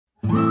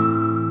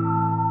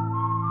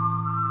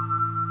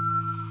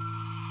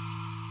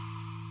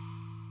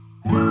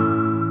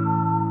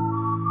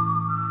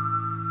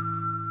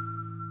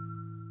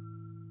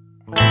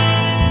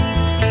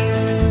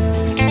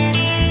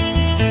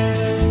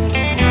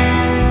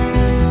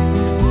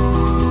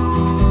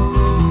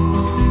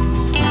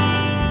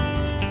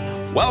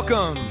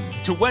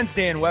to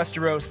Wednesday in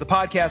Westeros, the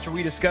podcast where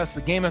we discuss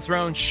the Game of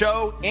Thrones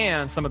show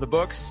and some of the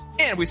books,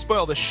 and we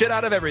spoil the shit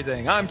out of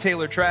everything. I'm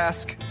Taylor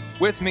Trask.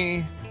 With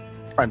me,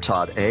 I'm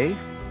Todd A.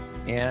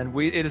 And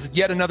it is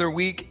yet another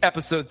week.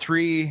 Episode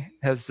 3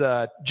 has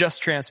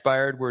just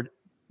transpired. We're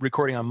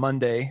recording on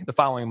Monday, the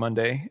following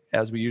Monday,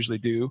 as we usually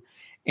do.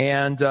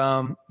 And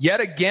yet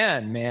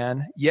again,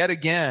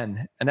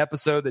 an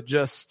episode that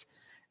just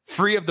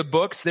free of the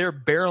books. They're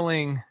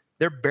barreling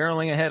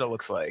ahead, it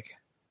looks like.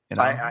 You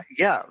know?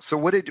 Yeah.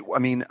 So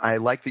I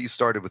like that you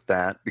started with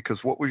that,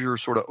 because what was your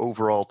sort of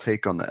overall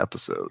take on the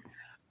episode?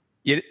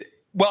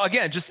 Well,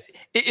 again,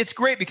 it's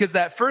great because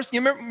that first,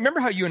 you remember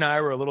how you and I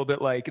were a little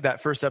bit like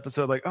that first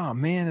episode, like, oh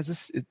man,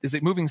 is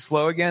it moving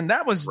slow again?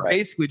 That was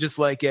basically just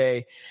like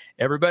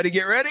everybody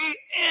get ready.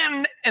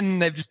 And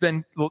they've just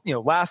been,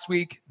 last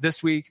week,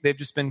 this week, they've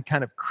just been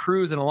kind of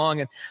cruising along.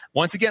 And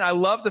once again, I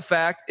love the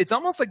fact it's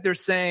almost like they're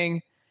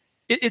saying,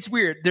 it's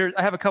weird.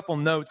 I have a couple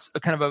notes,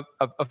 kind of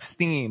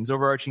themes,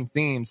 overarching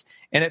themes.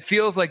 And it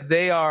feels like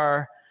they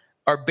are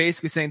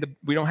basically saying that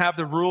we don't have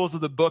the rules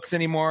of the books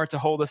anymore to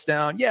hold us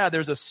down. Yeah,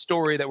 there's a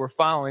story that we're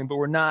following, but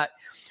we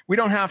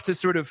don't have to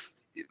sort of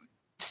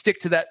stick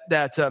to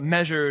that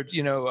measured,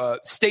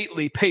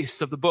 stately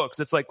pace of the books.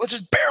 It's like, let's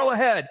just barrel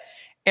ahead.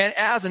 And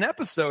as an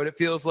episode, it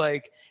feels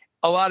like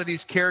a lot of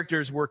these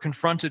characters were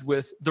confronted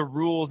with the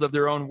rules of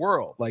their own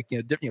world, like,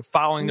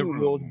 following the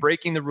rules,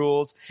 breaking the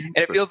rules. And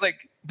it feels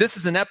like this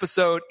is an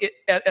episode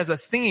as a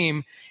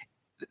theme.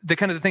 The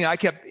kind of the thing I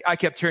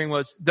kept hearing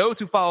was those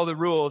who follow the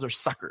rules are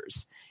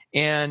suckers.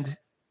 And,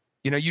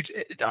 I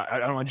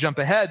don't want to jump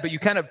ahead, but you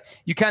kind of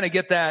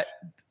get that,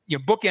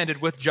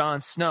 bookended with Jon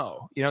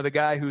Snow, the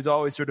guy who's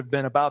always sort of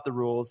been about the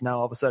rules. Now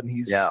all of a sudden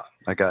he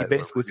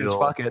basically says,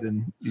 fuck it.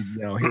 And,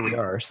 here we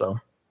are. So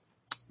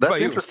that's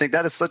interesting.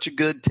 That is such a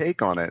good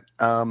take on it.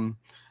 You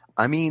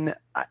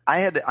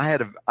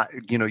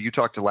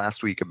talked to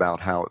last week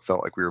about how it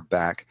felt like we were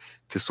back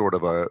to sort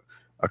of a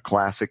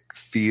classic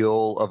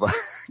feel of a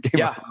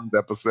Game of Thrones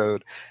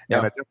episode. Yeah.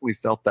 And I definitely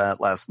felt that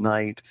last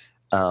night.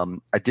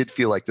 I did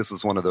feel like this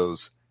was one of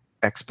those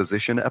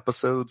exposition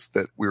episodes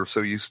that we were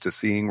so used to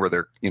seeing where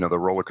they're, the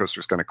roller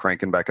coaster's kind of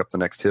cranking back up the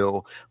next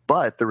hill.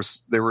 But there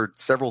were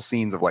several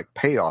scenes of like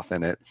payoff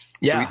in it.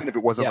 Yeah. So even if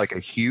it wasn't like a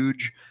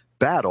huge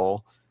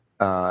battle,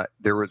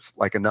 there was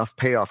like enough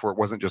payoff where it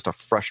wasn't just a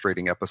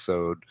frustrating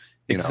episode,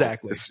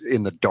 exactly.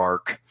 In the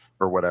dark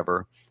or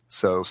whatever.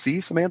 So,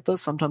 see, Samantha,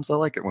 sometimes I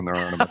like it when there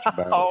aren't a bunch of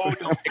battles.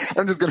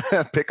 I'm just going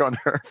to pick on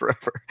her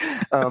forever.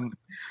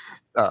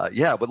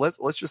 But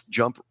let's just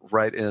jump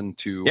right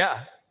into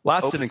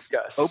lots to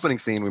discuss. Opening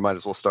scene, we might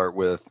as well start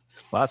with.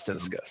 Lots to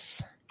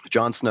discuss.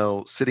 Jon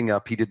Snow sitting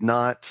up. He did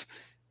not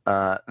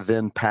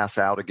then pass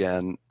out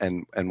again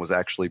and was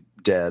actually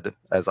dead,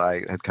 as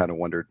I had kind of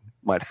wondered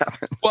might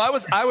happen. Well, I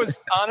was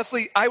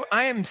honestly, I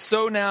am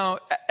so now,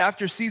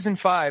 after season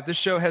 5, this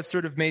show has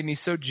sort of made me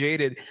so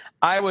jaded.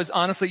 I was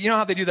honestly,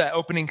 how they do that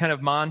opening kind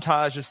of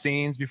montage of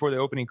scenes before the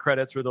opening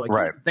credits where they're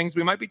like, things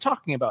we might be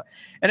talking about.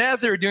 And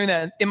as they were doing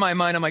that, in my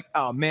mind, I'm like,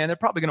 oh man, they're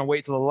probably going to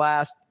wait till the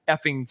last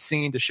effing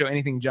scene to show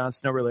anything Jon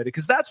Snow related,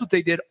 because that's what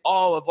they did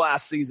all of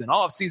last season.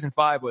 All of season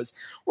 5 was,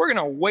 we're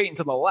going to wait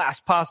until the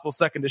last possible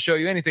second to show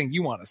you anything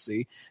you want to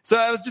see. So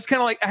I was just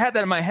kind of like, I had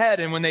that in my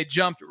head, and when they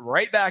jumped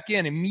right back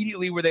in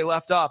immediately where they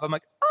left off, I'm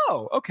like,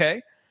 oh,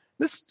 okay,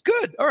 this is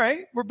good. All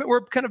right,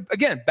 we're kind of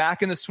again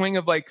back in the swing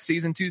of like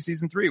season 2,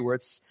 season 3, where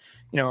it's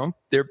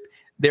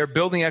they're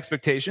building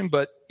expectation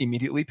but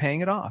immediately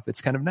paying it off.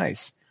 It's kind of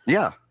nice.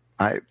 Yeah,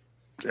 I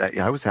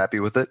was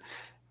happy with it.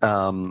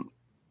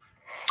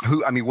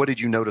 What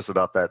did you notice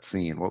about that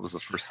scene? What was the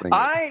first thing?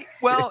 I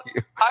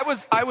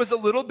was a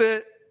little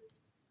bit.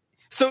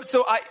 So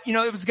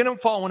it was going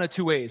to fall one of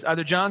two ways.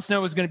 Either Jon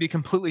Snow was going to be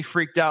completely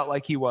freaked out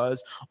like he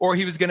was, or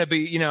he was going to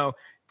be,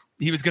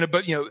 he was going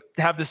to,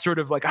 have this sort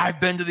of like, I've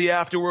been to the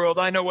afterworld,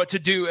 I know what to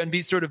do, and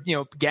be sort of,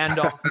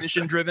 Gandalf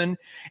mission driven.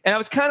 And I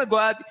was kind of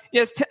glad.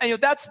 Yes,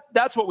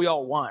 that's what we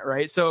all want,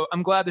 right? So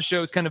I'm glad the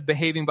show is kind of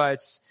behaving by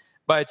its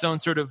own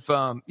sort of,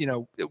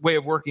 way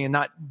of working and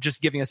not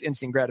just giving us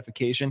instant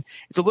gratification.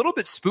 It's a little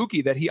bit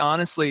spooky that he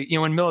honestly,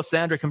 when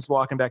Melisandre comes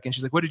walking back in,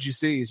 she's like, what did you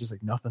see? He's just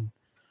like, nothing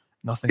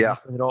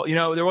at all.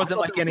 There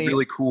wasn't like any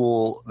really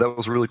cool. That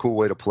was a really cool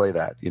way to play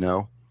that, the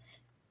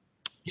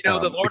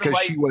Lord because of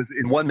Light, she was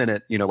in 1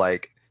 minute,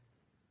 that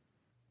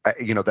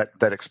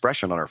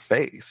expression on her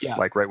face,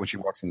 like right when she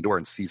walks in the door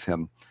and sees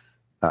him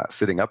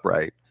sitting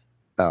upright,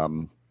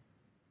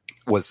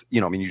 was,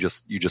 you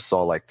just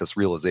saw like this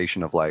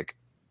realization of like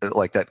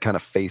that kind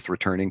of faith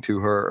returning to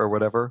her or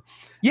whatever.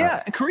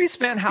 Yeah. And Carice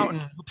Van Houten,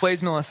 who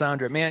plays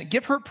Melisandre, man,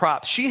 give her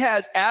props. She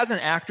has, as an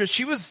actress,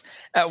 she was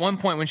at one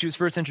point when she was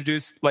first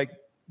introduced, like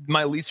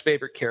my least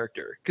favorite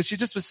character. Cause she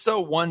just was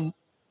so one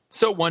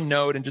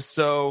note and she was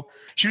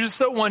just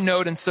so one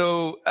note. And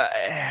so,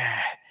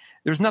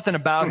 there was nothing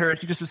about her.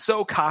 She just was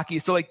so cocky.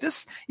 So like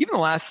this, even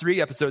the last 3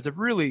 episodes have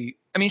really,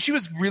 she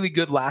was really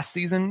good last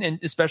season. And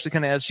especially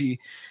kind of as she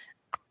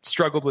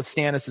struggled with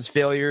Stannis'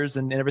 failures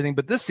and everything.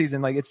 But this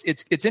season, like it's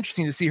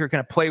interesting to see her kind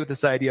of play with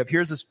this idea of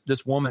here's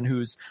this woman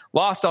who's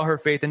lost all her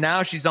faith, and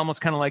now she's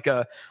almost kind of like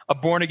a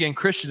born again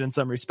Christian in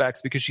some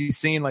respects, because she's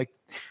seen like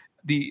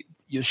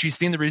she's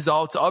seen the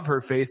results of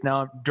her faith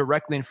now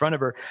directly in front of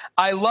her.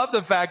 I love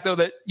the fact, though,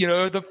 that,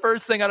 the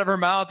first thing out of her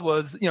mouth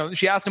was,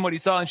 she asked him what he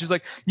saw, and she's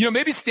like,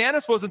 maybe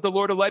Stannis wasn't the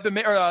Lord of Light, but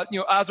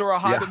Azor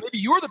Ahai, but maybe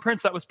you're the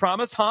prince that was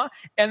promised, huh?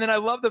 And then I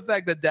love the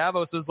fact that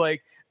Davos was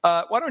like,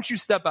 why don't you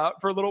step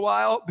out for a little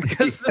while?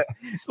 Because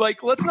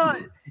like, let's not,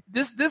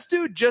 this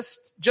dude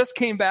just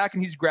came back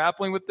and he's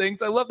grappling with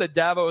things. I love that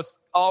Davos,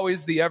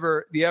 always the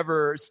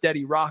ever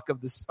steady rock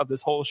of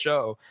this whole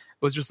show,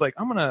 was just like,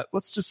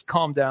 let's just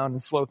calm down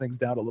and slow things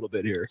down a little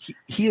bit here.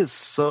 He is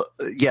so,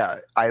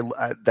 I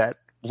that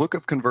look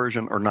of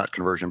conversion, or not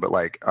conversion, but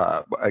like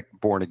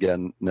born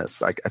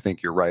againness. I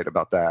think you're right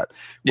about that.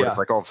 Where it's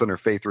like all of a sudden her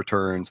faith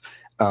returns.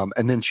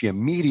 And then she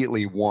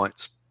immediately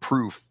wants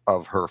proof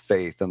of her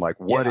faith, and like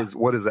what is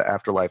the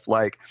afterlife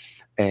like.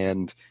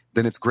 And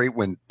then it's great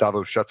when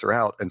Davos shuts her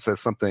out and says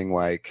something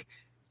like,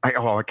 I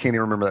can't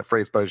even remember that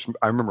phrase, but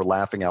I remember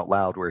laughing out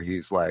loud where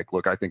he's like,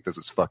 look, I think this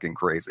is fucking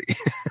crazy.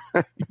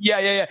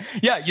 Yeah,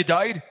 you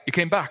died, you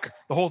came back,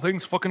 the whole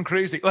thing's fucking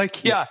crazy.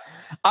 Like,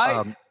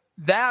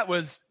 that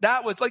was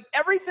like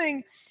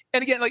everything.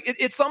 And again, like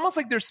it's almost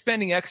like they're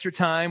spending extra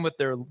time with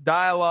their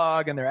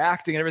dialogue and their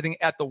acting and everything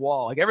at the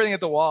wall. Like everything at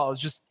the wall is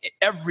just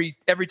every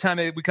time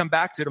we come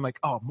back to it, I'm like,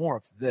 oh, more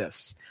of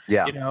this.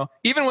 Yeah.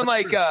 Even when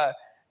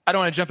I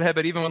don't want to jump ahead,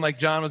 but even when like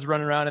John was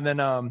running around, and then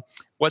I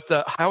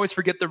always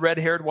forget the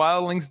red-haired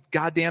wildling's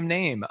goddamn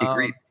name.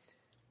 Ygritte.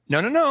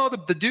 No,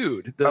 the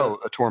dude.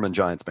 Tormund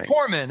Giantsbane.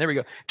 Tormund, there we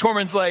go.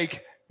 Tormund's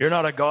like, you're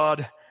not a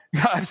god.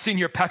 I've seen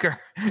your pecker.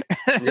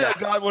 A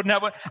god wouldn't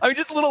have one. I mean,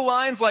 just little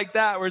lines like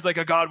that, where it's like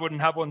a god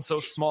wouldn't have one so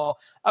small.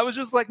 I was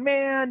just like,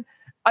 man,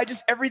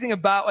 everything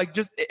about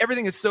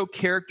everything is so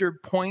character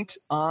point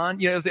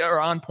on, or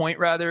on point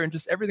rather. And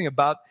just everything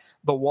about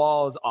the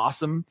wall is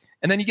awesome.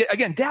 And then you get,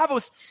 again,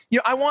 Davos,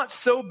 I want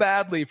so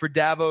badly for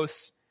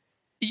Davos.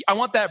 I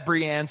want that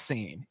Brienne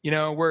scene,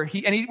 where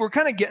we're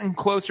kind of getting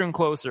closer and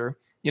closer,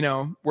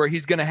 where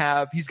he's going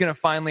to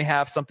finally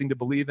have something to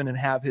believe in and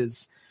have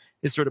his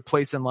sort of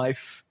place in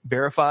life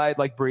verified,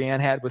 like Brienne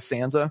had with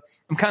Sansa.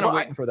 I'm kind of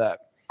waiting for that.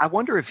 I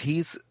wonder if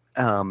he's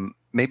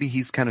maybe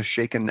he's kind of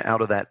shaken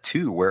out of that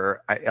too,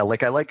 where I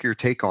like your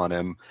take on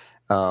him,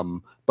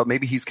 but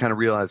maybe he's kind of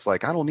realized,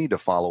 like, I don't need to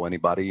follow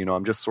anybody.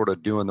 I'm just sort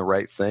of doing the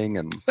right thing,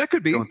 and that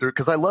could be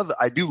because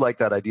I do like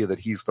that idea that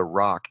he's the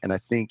Rock, and I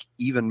think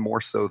even more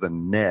so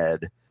than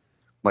Ned.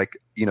 Like,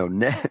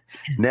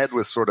 Ned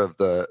was sort of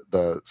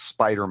the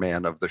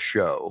Spider-Man of the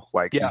show.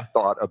 Like, he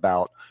thought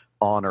about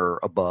honor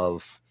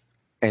above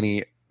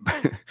any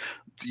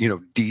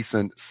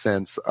decent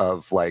sense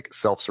of like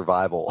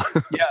self-survival.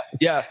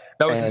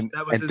 And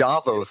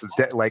Davos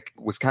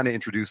was kind of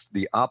introduced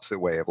the opposite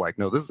way of like,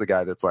 no, this is a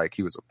guy that's like,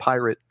 he was a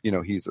pirate, he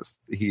is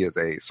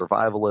a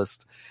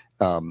survivalist,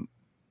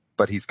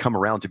 but he's come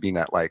around to being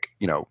that like,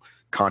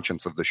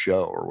 conscience of the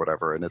show or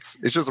whatever. And it's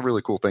just a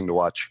really cool thing to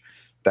watch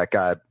that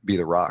guy be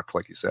the Rock,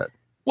 like you said.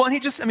 Well,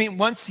 and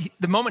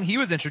the moment he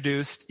was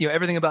introduced,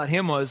 everything about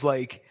him was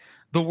like,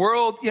 the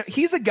world,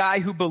 he's a guy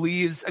who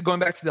believes, going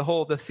back to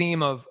the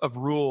theme of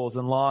rules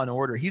and law and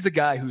order. He's a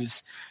guy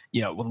who's,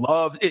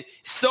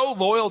 so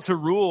loyal to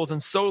rules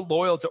and so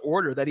loyal to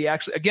order that he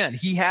actually, again,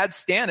 he had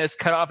Stannis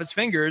cut off his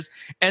fingers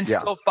and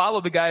still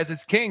followed the guy as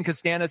his king, because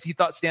he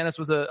thought Stannis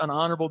was an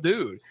honorable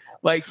dude.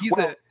 Like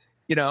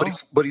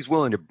but he's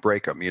willing to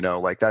break him.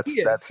 Like that's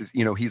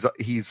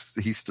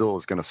he still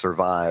is going to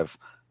survive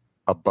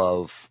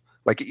above.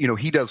 Like,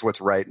 he does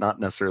what's right, not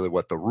necessarily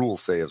what the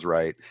rules say is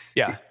right.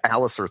 Yeah.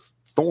 Alistair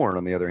Thorne,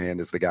 on the other hand,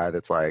 is the guy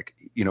that's like,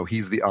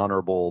 he's the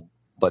honorable,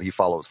 but he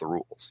follows the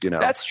rules.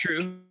 That's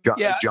true.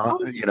 John,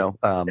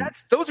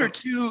 those are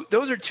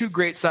two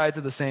great sides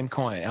of the same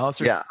coin.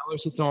 Alistair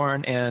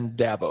Thorne and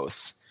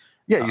Davos.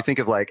 Yeah, you think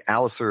of like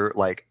Alistair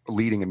like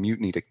leading a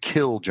mutiny to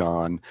kill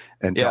John,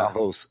 and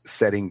Davos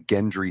setting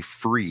Gendry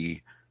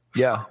free.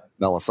 Yeah,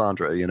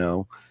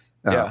 Melisandre.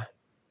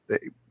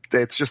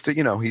 It's just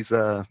he's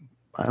a.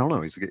 I don't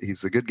know.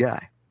 He's a good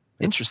guy.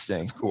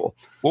 Interesting. It's cool.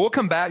 Well, we'll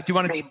come back. Do you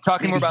want to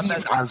talk more about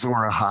that? Azor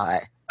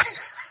Ahai.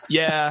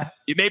 Yeah,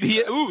 maybe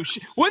he.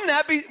 Wouldn't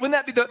that be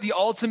the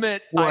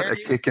ultimate? What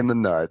irony? A kick in the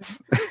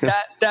nuts.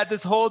 that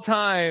this whole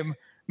time,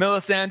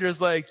 Melisandre's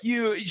like,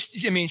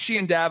 she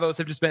and Davos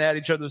have just been at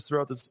each other's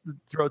throats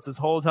this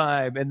whole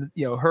time, and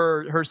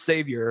her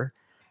savior.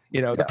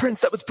 The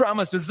prince that was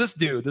promised was this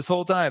dude this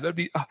whole time. That'd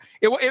be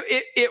it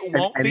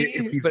won't be.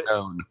 If he's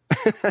known.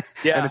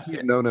 And if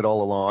he's known it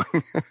all along.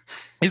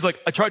 He's like,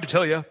 I tried to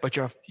tell you, but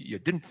you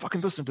didn't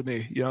fucking listen to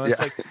me. It's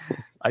like,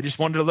 I just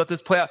wanted to let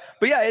this play out.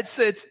 But yeah,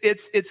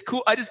 it's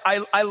cool.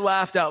 I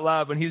laughed out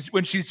loud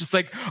when she's just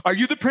like, are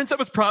you the prince that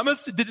was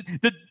promised?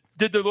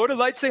 Did the Lord of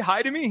Light say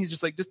hi to me? He's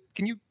just like,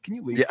 can you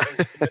leave? Yeah.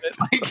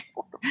 Like,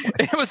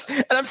 it was,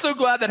 and I'm so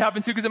glad that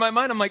happened too, because in my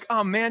mind I'm like,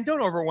 oh man,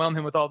 don't overwhelm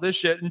him with all this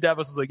shit. And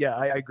Davos is like, yeah,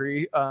 I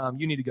agree.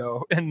 You need to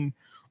go, and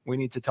we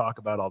need to talk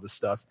about all this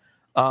stuff.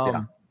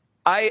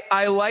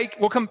 I like.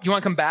 We'll come. Do you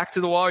want to come back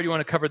to the wall, or do you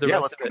want to cover the rest? Yeah,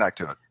 let's come back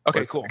to it.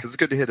 Okay, cool. Because it's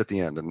good to hit at the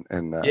end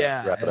and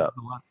wrap it up.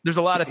 There's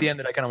a lot at the end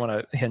that I kind of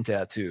want to hint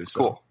at too. So.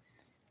 Cool.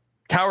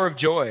 Tower of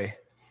Joy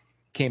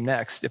came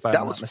next, if I'm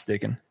not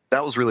mistaken.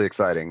 That was really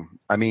exciting.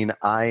 I mean,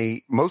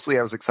 I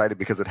was excited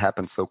because it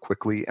happened so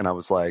quickly, and I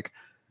was like,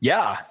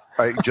 yeah,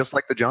 just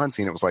like the John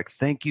scene. It was like,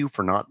 thank you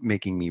for not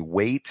making me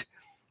wait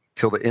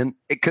till the end,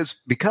 because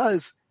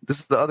this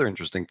is the other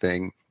interesting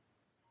thing.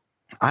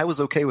 I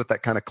was okay with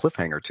that kind of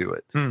cliffhanger to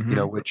it,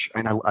 which,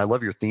 and I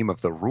love your theme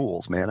of the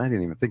rules, man. I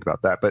didn't even think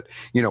about that, but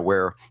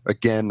where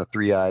again, the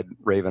three-eyed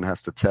raven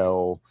has to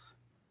tell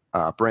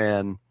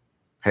Bran,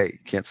 hey, you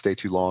can't stay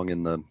too long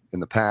in the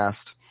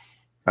past.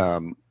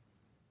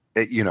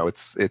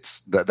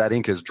 It's that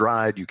ink is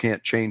dried. You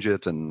can't change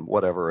it and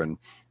whatever. And,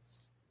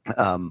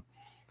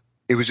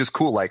 it was just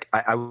cool. Like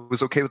I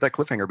was okay with that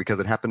cliffhanger because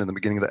it happened in the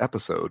beginning of the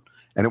episode,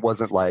 and it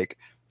wasn't like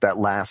that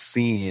last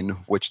scene,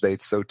 which they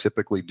so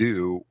typically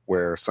do,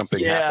 where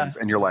something happens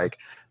and you're like,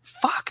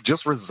 fuck,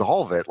 just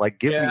resolve it. Like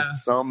give me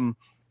some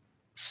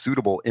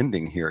suitable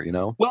ending here,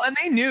 Well, and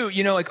they knew,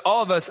 like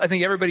all of us, I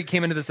think everybody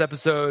came into this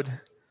episode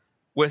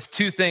with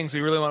two things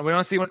we want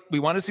to see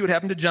what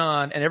happened to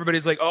Jon, and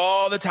everybody's like,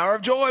 oh, the Tower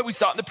of Joy, we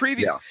saw it in the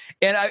preview. Yeah.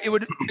 And it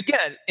would,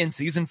 again, in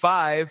season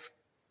 5,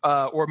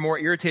 or more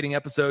irritating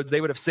episodes, they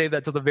would have saved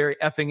that till the very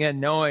effing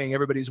end, knowing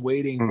everybody's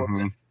waiting for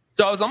this.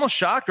 So I was almost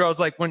shocked, or I was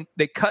like, when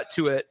they cut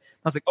to it,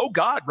 I was like, oh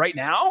God, right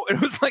now? It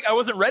was like, I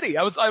wasn't ready.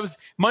 I was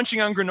munching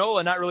on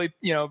granola, not really,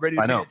 ready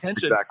to pay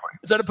attention. Exactly.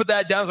 So I had to put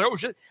that down. I was like, oh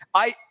shit.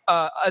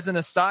 As an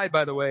aside,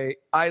 by the way,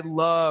 I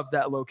love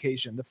that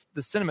location.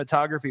 The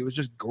cinematography was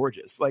just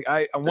gorgeous. Like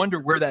I wonder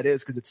where that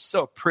is, because it's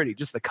so pretty.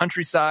 Just the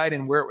countryside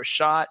and where it was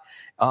shot.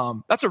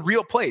 That's a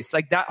real place.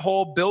 Like that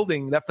whole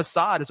building, that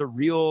facade is a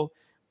real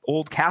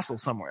old castle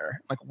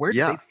somewhere. Like where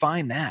did they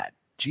find that?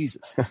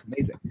 Jesus, it's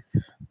amazing.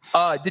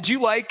 Did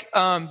you like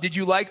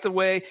the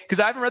way, because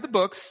I haven't read the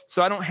books,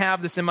 so I don't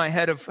have this in my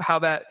head of how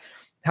that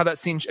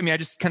scene, I mean, I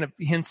just kind of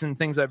hints and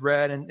things I've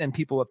read and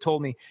people have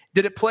told me.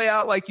 Did it play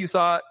out like you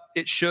thought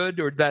it should,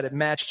 or that it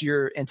matched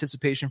your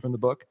anticipation from the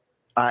book?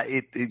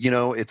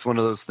 It's one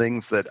of those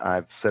things that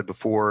I've said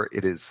before.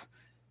 It is,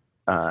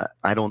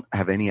 I don't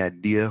have any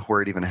idea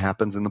where it even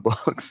happens in the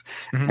books.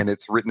 And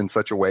it's written in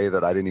such a way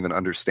that I didn't even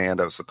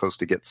understand I was supposed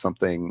to get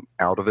something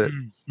out of it.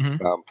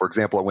 For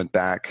example, I went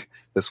back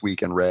this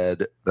week and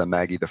read the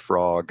Maggie the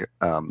Frog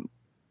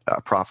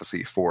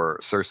prophecy for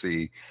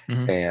Cersei.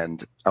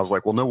 And I was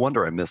like, well, no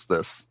wonder I missed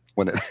this.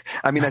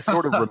 I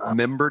sort of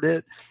remembered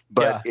it,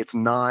 but it's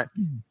not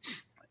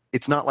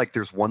like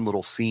there's one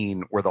little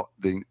scene where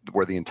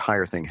the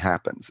entire thing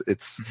happens.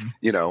 It's,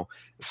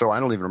 so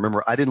I don't even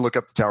remember. I didn't look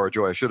up the Tower of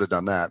Joy. I should have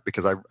done that,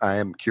 because I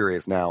am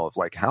curious now of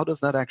like, how does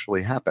that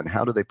actually happen?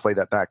 How do they play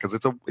that back? Because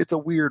it's a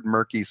weird,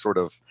 murky sort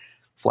of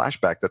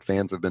flashback that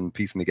fans have been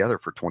piecing together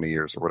for 20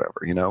 years or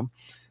whatever,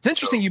 It's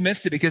interesting you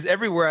missed it, because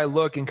everywhere I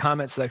look in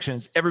comment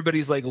sections,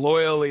 everybody's like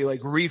loyally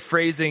like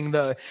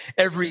rephrasing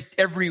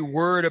every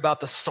word about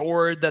the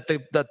sword that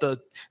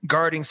the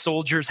guarding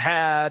soldiers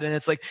had, and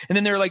it's like, and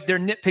then they're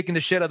nitpicking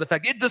the shit out of the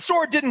fact the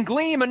sword didn't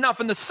gleam enough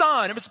in the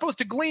sun. It was supposed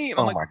to gleam.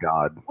 I'm my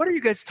God, what are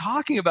you guys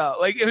talking about?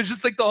 Like it was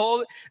just like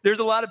there's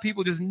a lot of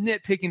people just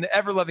nitpicking the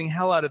ever loving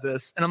hell out of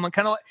this, and I'm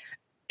kind of like,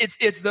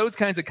 it's those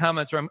kinds of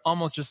comments where I'm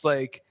almost just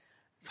like,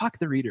 fuck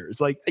the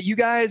readers. Like you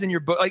guys in your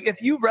book, like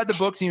if you read the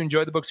books and you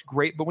enjoy the books,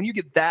 great. But when you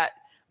get that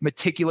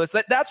meticulous,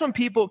 that's when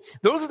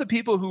those are the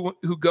people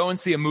who go and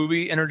see a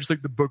movie and are just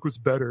like, the book was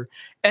better,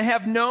 and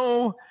have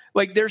no,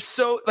 like, they're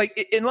so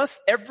like, unless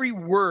every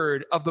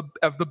word of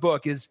the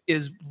book is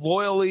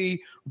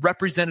loyally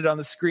represented on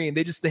the screen,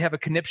 they have a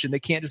conniption. They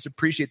can't just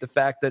appreciate the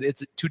fact that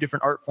it's two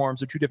different art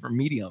forms or two different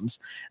mediums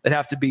that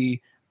have to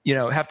be,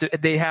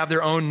 they have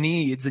their own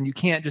needs, and you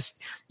can't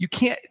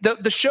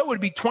the show would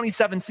be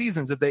 27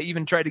 seasons if they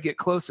even tried to get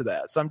close to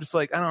that. So I'm just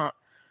like,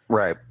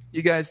 right.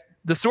 You guys,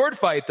 the sword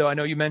fight though, I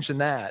know you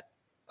mentioned that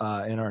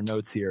in our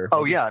notes here.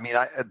 Oh yeah. I mean,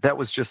 that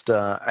was just,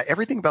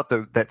 everything about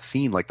that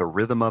scene, like the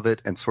rhythm of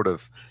it, and sort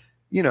of,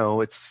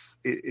 it's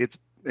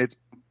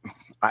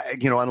I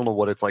don't know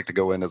what it's like to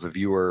go in as a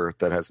viewer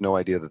that has no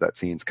idea that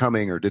scene's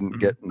coming or didn't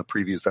get in the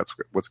previews. That's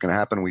what's going to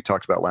happen. We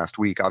talked about last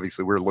week.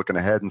 Obviously, we're looking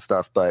ahead and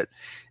stuff, but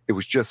it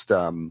was just,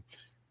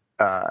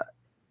 I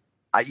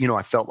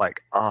felt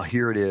like, oh,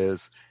 here it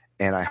is.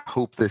 And I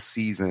hope this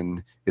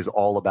season is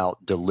all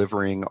about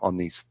delivering on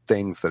these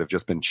things that have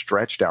just been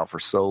stretched out for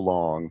so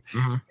long.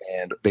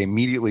 And they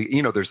immediately,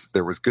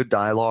 there was good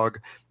dialogue.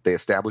 They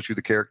established who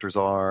the characters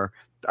are.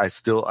 I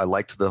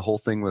liked the whole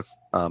thing with,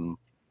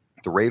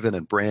 the Raven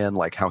and Bran,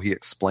 like how he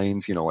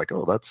explains, like,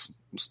 oh, that's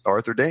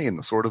Arthur Dayne,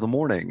 the Sword of the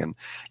Morning. And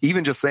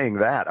even just saying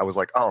that, I was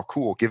like, oh,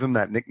 cool. Give him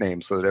that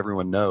nickname so that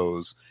everyone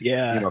knows,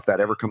 if that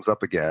ever comes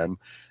up again.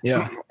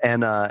 Yeah.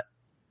 And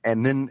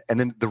then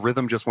the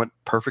rhythm just went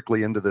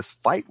perfectly into this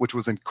fight, which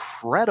was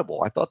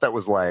incredible. I thought that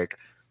was like,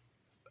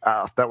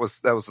 that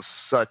was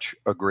such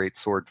a great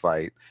sword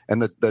fight.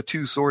 And the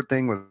two sword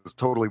thing was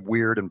totally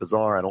weird and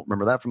bizarre. I don't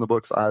remember that from the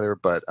books either,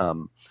 but,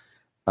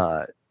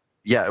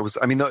 yeah, it was.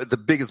 I mean, the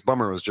biggest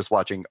bummer was just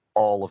watching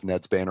all of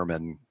Ned's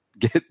Bannermen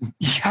get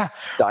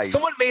diced.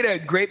 Someone made a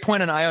great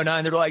point on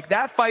IO9. They're like,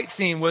 that fight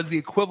scene was the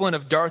equivalent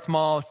of Darth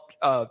Maul,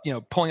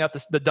 pulling out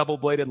the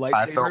double-bladed lightsaber.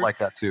 I felt like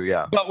that too,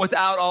 yeah. But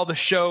without all the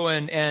show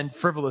and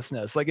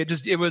frivolousness. Like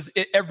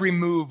every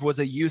move was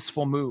a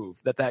useful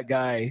move that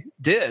guy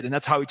did, and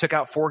that's how he took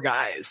out 4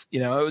 guys.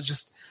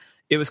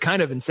 It was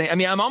kind of insane. I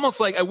mean, I'm almost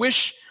like, I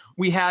wish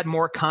we had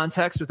more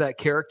context with that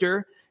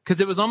character, because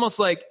it was almost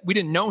like we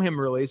didn't know him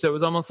really. So it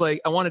was almost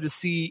like I wanted to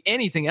see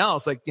anything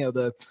else, like,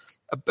 the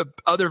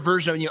other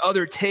version of,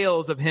 other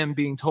tales of him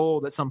being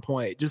told at some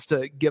point, just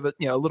to give it,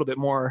 a bit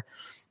more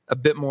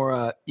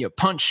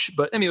punch.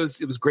 But I mean,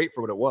 it was great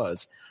for what it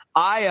was.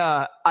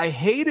 I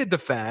hated the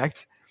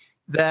fact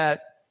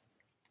that,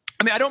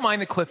 I mean, I don't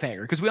mind the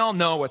cliffhanger because we all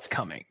know what's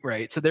coming,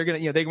 right? So they're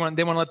gonna, they want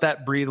to let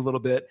that breathe a little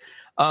bit.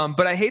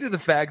 But I hated the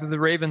fact that the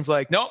Raven's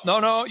like,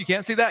 no, you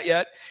can't see that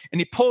yet, and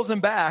he pulls him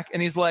back,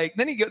 and he's like,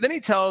 then he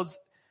tells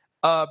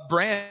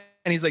Bran,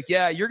 and he's like,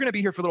 yeah, you're gonna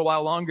be here for a little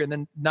while longer, and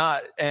then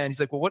not, and he's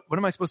like, well, what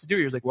am I supposed to do?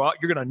 He's like, well,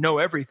 you're gonna know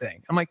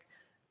everything. I'm like,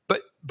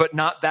 but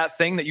not that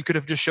thing that you could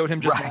have just showed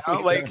him just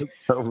now. Like,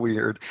 that's so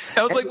weird.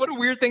 I was like, what a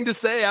weird thing to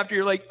say after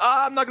you're like,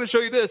 I'm not gonna show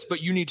you this,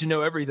 but you need to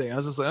know everything. I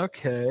was just like,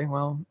 okay,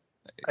 well.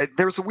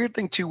 There's a weird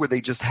thing too where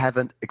they just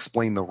haven't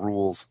explained the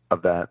rules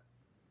of that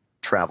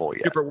travel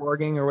yet. Super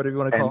warging or whatever you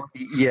want to call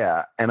it.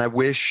 Yeah, and I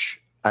wish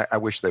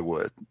they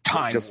would.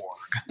 Time just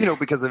warg.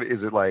 Because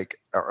is it like,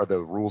 are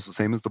the rules the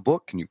same as the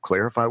book? Can you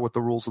clarify what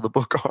the rules of the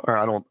book are?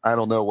 I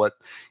don't know what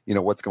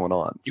what's going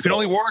on. You can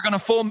only warg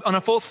on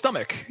a full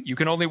stomach. You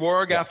can only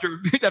warg after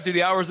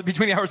the hours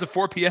between the hours of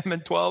 4 p.m.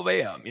 and 12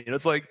 a.m.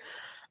 It's like,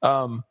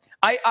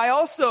 I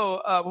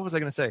also what was I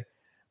going to say?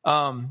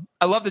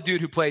 I love the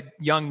dude who played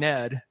young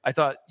Ned. I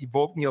thought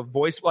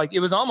voice, like, it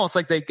was almost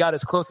like they got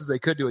as close as they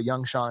could to a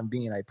young Sean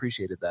Bean. I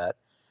appreciated that.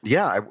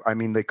 Yeah, I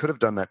mean, they could have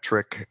done that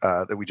trick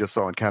that we just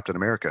saw in Captain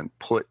America and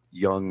put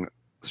young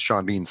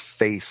Sean Bean's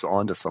face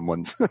onto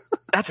someone's.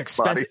 That's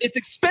expensive. It's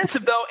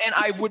expensive though, and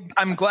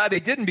I'm glad they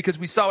didn't, because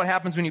we saw what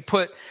happens when you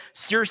put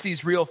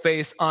Cersei's real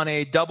face on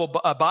a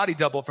body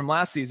double from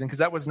last season, because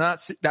that was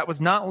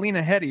not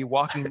Lena Headey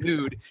walking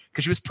nude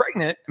because she was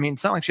pregnant. I mean,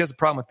 it's not like she has a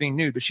problem with being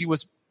nude, but she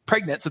was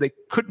pregnant, so they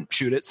couldn't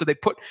shoot it. So they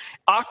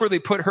awkwardly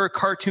put her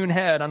cartoon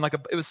head on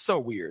it was so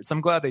weird. So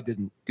I'm glad they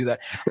didn't do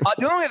that.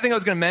 The only thing I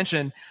was going to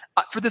mention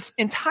for the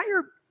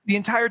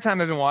entire time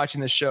I've been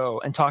watching this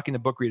show and talking to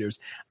book readers,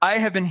 I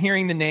have been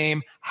hearing the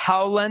name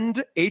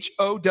Howland,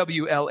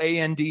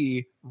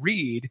 Howland,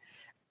 Reed.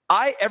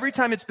 Every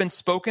time it's been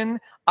spoken,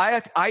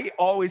 I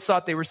always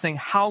thought they were saying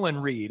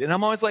Howland Reed, and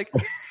I'm always like,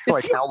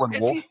 like Howland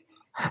Wolf.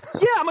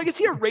 Yeah, I'm like, is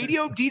he a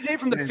radio DJ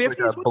from the 50s?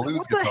 Like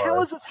what the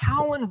hell is this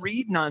Howland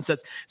Reed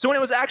nonsense? So when it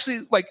was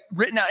actually like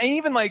written out, and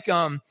even like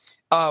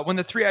when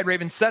the Three-Eyed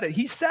Raven said it,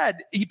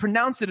 he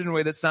pronounced it in a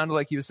way that sounded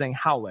like he was saying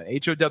Howland,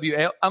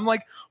 Howal. I'm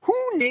like, who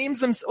names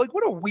them? Like,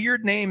 what a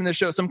weird name in the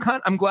show. So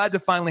I'm glad to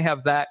finally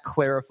have that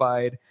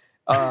clarified.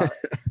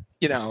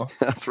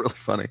 That's really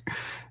funny.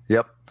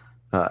 Yep,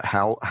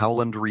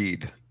 Howland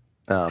Reed.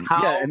 And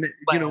it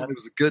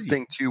was a good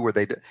thing too, where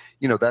they,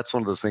 that's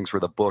one of those things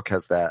where the book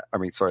has that.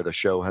 The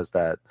show has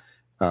that.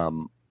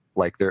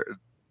 Like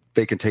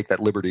they can take that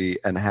liberty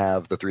and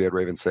have the Three-Eyed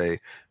Raven say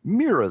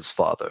Mira's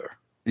father,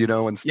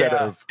 instead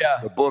of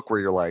the book where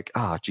you're like,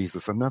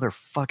 Jesus, another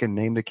fucking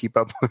name to keep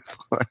up with.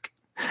 Like,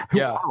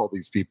 who are all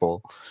these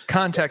people?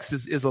 Context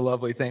is a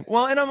lovely thing.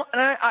 Well, and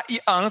I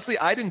honestly,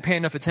 I didn't pay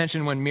enough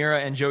attention when Mira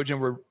and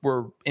Jojen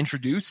were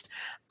introduced.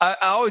 I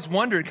always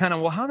wondered kind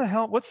of, well, how the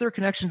hell, what's their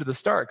connection to the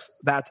Starks?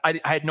 I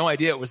had no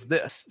idea it was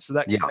this. So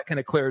that kind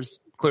of clears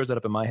that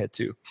up in my head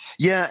too.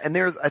 Yeah. And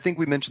I think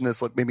we mentioned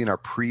this like maybe in our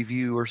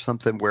preview or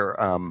something, where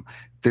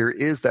there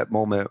is that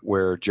moment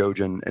where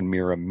Jojen and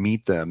Mira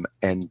meet them,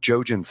 and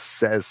Jojen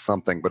says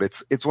something, but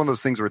it's one of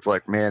those things where it's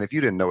like, man, if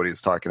you didn't know what he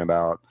was talking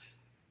about,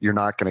 you're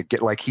not going to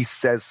get, like, he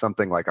says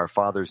something like our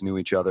fathers knew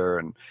each other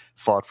and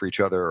fought for each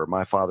other, or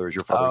my father is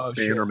your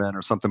father's bannerman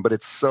or something. But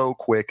it's so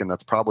quick, and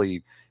that's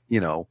probably,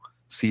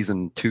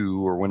 season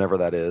 2 or whenever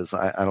that is.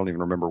 I don't even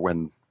remember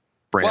when.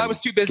 Bran I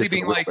was too busy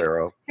being like,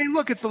 hey,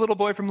 look, it's the little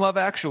boy from Love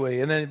Actually.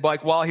 And then,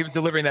 like, while he was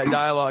delivering that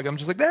dialogue, I'm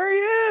just like, there he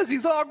is.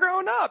 He's all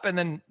grown up. And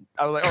then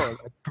I was like, I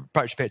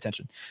probably should pay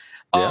attention.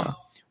 Yeah.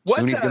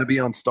 Soon he's going to be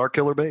on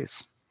Starkiller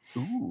Base.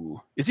 Ooh.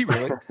 Is he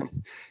really?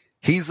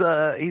 He's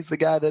the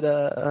guy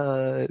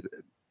that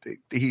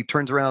he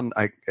turns around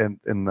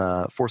in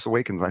the Force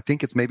Awakens. I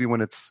think it's maybe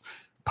when it's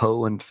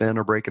Poe and Finn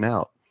are breaking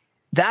out.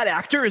 That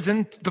actor is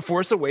in The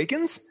Force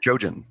Awakens?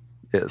 Jojen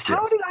is.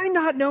 How did I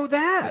not know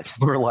that?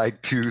 For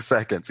like 2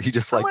 seconds. He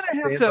just like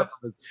stands up.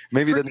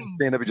 Maybe he didn't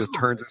stand up. He just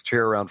turns his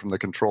chair around from the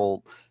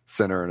control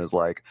center and is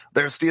like,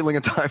 they're stealing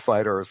a TIE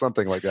fighter or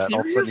something like that. Seriously?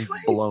 All of a sudden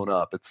he's blown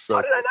up. It's so.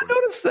 How did I not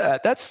notice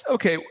that? That's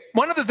okay.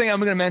 One other thing I'm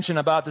going to mention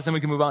about this, and we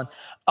can move on.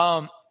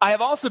 I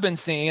have also been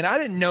seeing, and I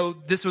didn't know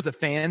this was a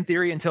fan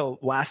theory until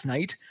last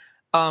night.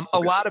 A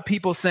lot of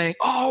people saying,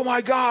 "Oh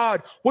my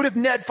God, what if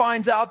Ned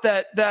finds out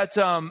that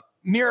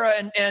Mira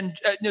and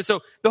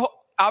so the whole."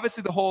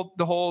 obviously the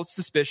whole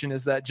suspicion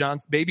is that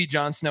baby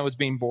Jon Snow is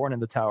being born in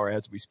the tower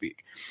as we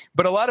speak.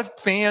 But a lot of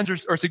fans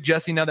are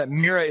suggesting now that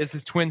Mira is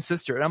his twin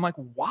sister. And I'm like,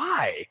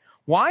 why?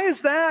 Why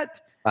is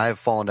that? I have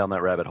fallen down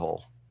that rabbit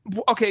hole.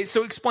 Okay,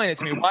 so explain it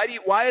to me.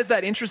 Why is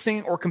that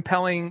interesting or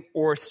compelling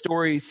or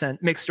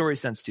makes story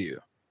sense to you?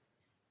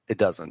 It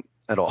doesn't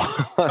at all.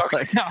 Okay,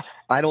 like, no.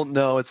 I don't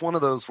know. It's one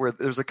of those where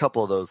there's a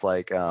couple of those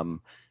like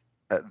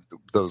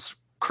those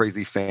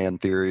crazy fan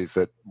theories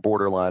that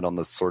borderline on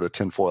the sort of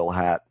tinfoil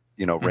hat,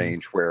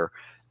 range where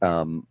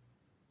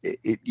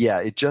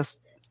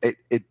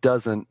it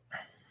doesn't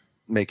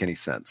make any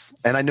sense.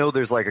 And I know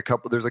there's a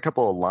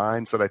couple of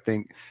lines that I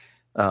think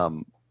I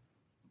don't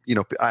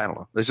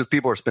know. There's just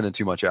people are spending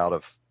too much out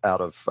of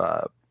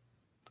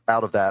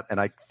that.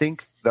 And I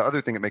think the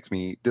other thing that makes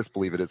me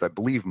disbelieve it is I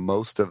believe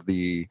most of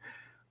the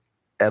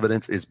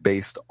evidence is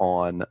based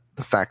on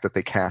the fact that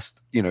they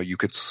cast, you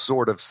could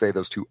sort of say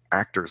those two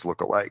actors look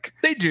alike.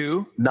 They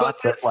do.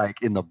 Not that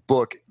like in the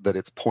book that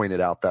it's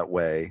pointed out that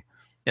way,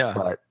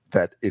 but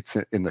that it's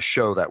in the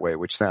show that way,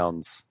 which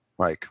sounds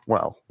like,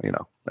 well,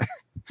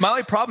 My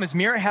only problem is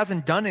Mira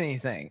hasn't done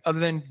anything other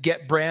than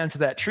get Bran to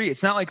that tree.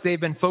 It's not like they've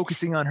been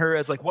focusing on her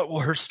as like, what will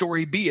her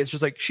story be? It's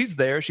just like, she's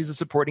there. She's a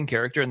supporting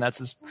character, and that's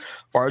as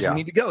far as we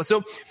need to go. So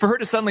for her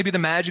to suddenly be the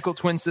magical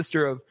twin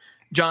sister of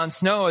Jon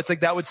Snow, it's like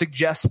that would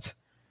suggest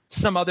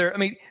some other,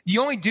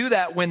 you only do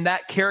that when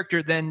that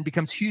character then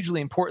becomes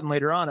hugely important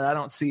later on. And I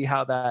don't see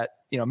how that,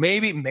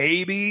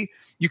 maybe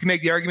you can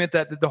make the argument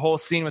that the whole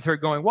scene with her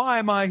going, why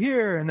am I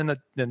here? And then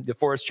the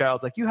Forest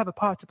Child's like, you have a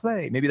part to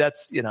play. Maybe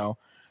that's,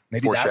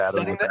 maybe that's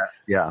something that.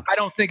 Yeah. I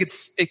don't think it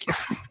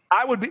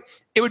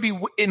would be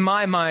in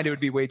my mind, it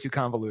would be way too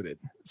convoluted.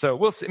 So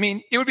we'll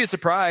see. It would be a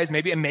surprise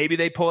maybe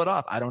they pull it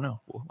off. I don't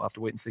know. We'll have to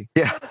wait and see.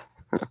 Yeah.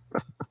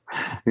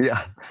 Yeah.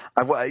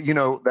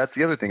 That's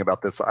the other thing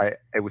about this.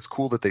 It was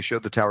cool that they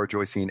showed the Tower of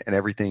Joy scene and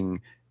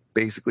everything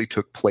basically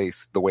took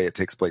place the way it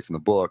takes place in the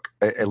book,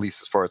 at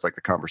least as far as like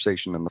the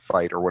conversation and the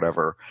fight or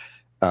whatever.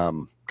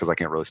 Cause I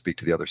can't really speak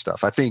to the other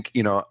stuff. I think,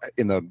 in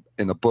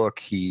the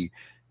book,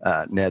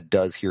 Ned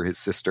does hear his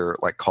sister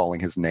like calling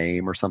his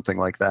name or something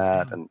like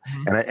that.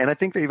 Mm-hmm. And I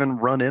think they even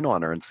run in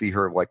on her and see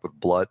her like with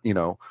blood,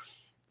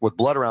 with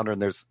blood around her.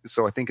 And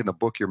so I think in the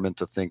book, you're meant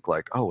to think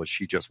like, oh, is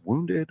she just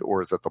wounded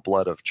or is that the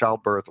blood of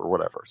childbirth or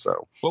whatever?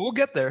 So, well, we'll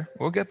get there.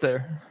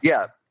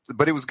 Yeah.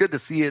 But it was good to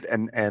see it.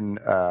 And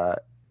I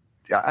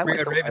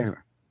like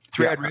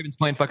Three-Eyed Raven's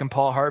playing fucking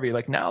Paul Harvey.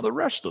 Like now the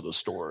rest of the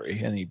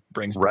story. And he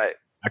brings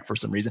back for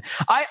some reason.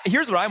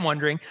 Here's what I'm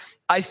wondering.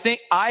 I think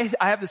I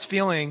have this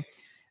feeling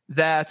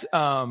that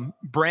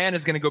Bran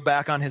is going to go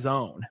back on his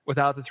own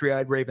without the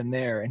Three-Eyed Raven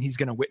there, and he's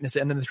going to witness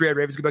it. And then the Three-Eyed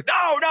Raven's going to be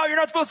like, no, you're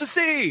not supposed to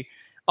see.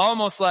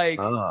 Almost like,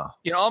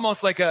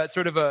 almost like a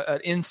sort of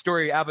an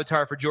in-story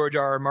avatar for George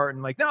R.R.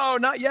 Martin. Like, no,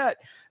 not yet.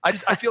 I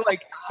feel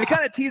like they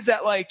kind of tease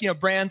that, like,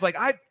 Bran's like,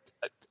 I'm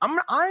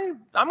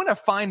going to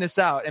find this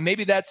out. And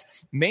maybe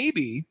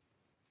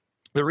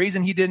the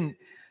reason he didn't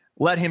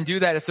let him do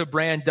that is so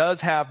Bran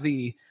does have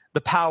the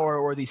power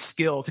or the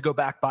skill to go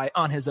back by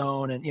on his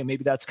own. And,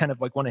 maybe that's kind of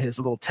like one of his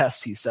little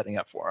tests he's setting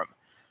up for him.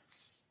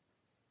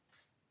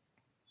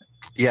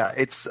 Yeah,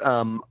 it's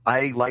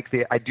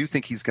I do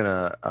think he's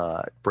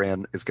gonna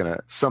Bran is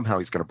gonna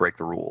break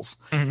the rules,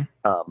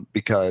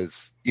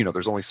 because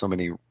there's only so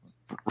many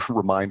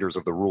reminders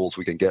of the rules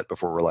we can get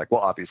before we're like,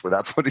 well, obviously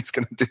that's what he's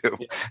gonna do.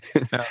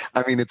 Yeah.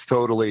 It's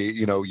totally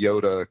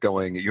Yoda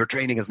going, your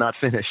training is not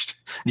finished.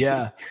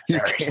 Yeah, you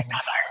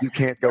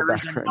can't go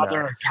back right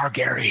now.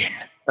 Targaryen.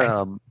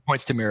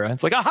 Points to Mira.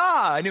 It's like,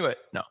 aha, I knew it.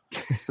 No.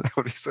 That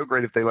would be so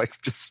great if they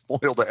just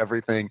spoiled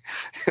everything.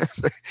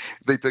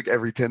 They took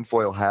every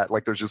tinfoil hat.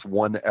 Like there's just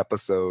one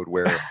episode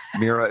where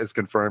Mira is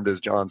confirmed as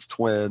Jon's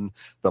twin.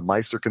 The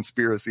Meister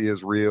conspiracy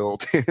is real.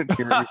 You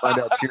find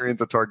out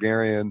Tyrion's a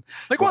Targaryen.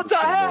 Like what the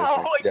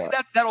hell?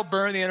 That'll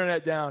burn the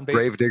internet down.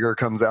 Basically. Gravedigger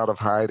comes out of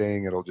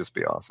hiding. It'll just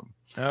be awesome.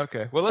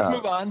 Okay. Well, let's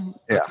move on.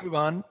 Move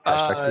on.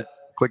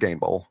 Clegane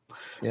Bowl.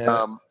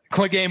 Yeah.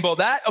 Clegane Bowl.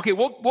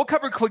 We'll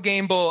cover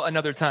Clegane Bowl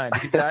another time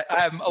because I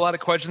have a lot of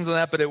questions on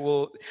that, but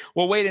we'll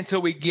wait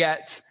until we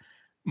get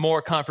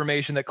more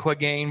confirmation that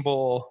Clegane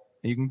Bowl.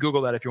 You can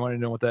Google that if you want to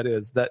know what that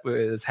is. That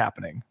is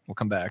happening. We'll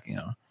come back,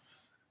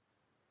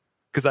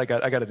 because I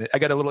got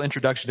a little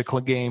introduction to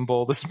Clegane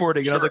Bowl this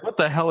morning, and I was like, what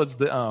the hell is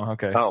the? Oh,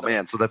 okay. Oh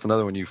man, so that's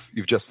another one you've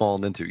just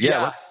fallen into.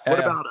 Yeah.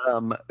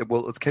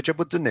 Let's catch up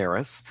with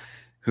Daenerys,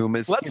 whom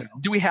is.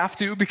 Do we have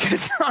to?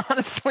 Because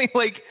honestly,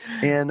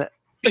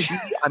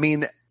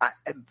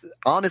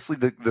 honestly,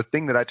 the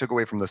thing that I took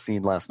away from the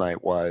scene last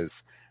night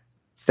was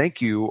thank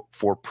you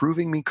for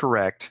proving me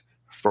correct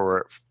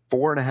for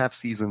 4.5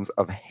 seasons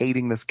of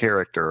hating this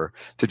character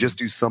to just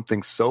do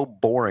something so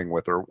boring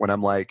with her when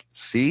I'm like,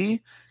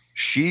 see,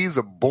 she's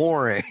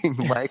boring.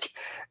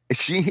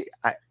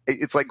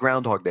 It's like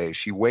Groundhog Day.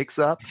 She wakes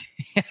up,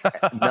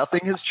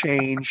 nothing has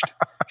changed.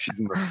 She's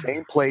in the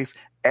same place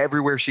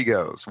everywhere she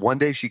goes. One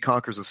day she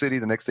conquers a city.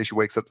 The next day she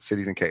wakes up, the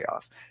city's in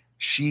chaos.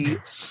 She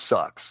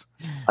sucks.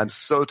 I'm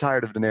so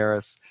tired of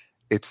Daenerys.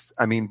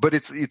 but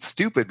it's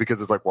stupid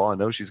because it's like, well, I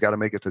know she's got to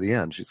make it to the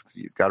end. She's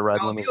got to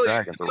ride one of those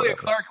dragons or whatever.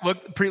 Clark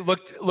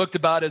looked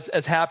about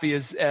as happy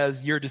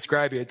as you're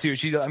describing it too.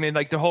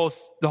 Like the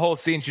whole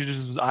scene, she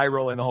just was eye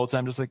rolling the whole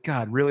time, just like,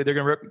 God, really? They're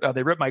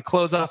gonna rip my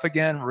clothes off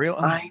again? Real?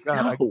 Oh my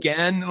God,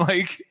 again?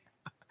 Like,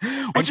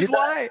 which is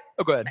why.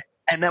 Oh, go ahead.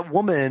 And that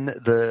woman,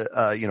 the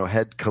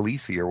head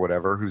Khaleesi or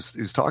whatever,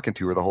 who's talking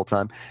to her the whole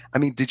time. I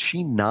mean, did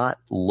she not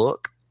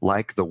look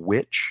like the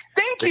witch?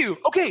 Thank you.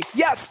 Okay.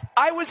 Yes.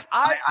 I was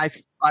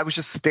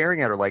just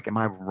staring at her like, am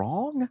I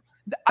wrong?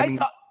 I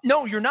thought,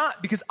 no, you're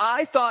not, because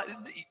I thought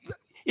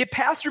it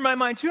passed through my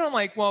mind too. I'm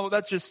like, well,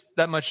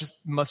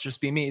 must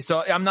just be me.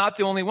 So I'm not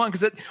the only one,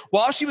 because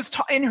while she was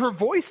in her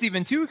voice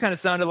even too kind of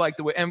sounded like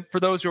the witch. And for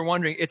those who are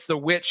wondering, it's the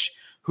witch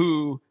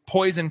who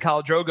poisoned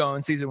Khal Drogo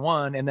in season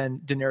 1, and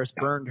then Daenerys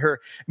burned her.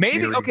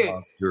 Maybe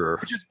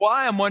which is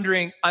why I'm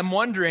wondering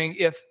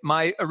if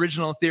my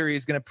original theory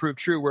is going to prove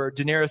true, where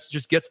Daenerys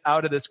just gets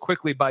out of this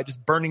quickly by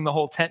just burning the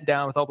whole tent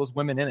down with all those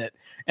women in it,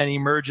 and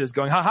emerges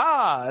going, ha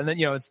ha, and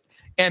then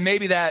and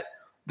maybe that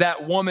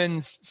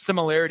woman's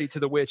similarity to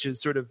the witch is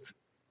sort of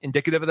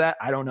indicative of that.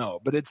 I don't know,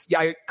 but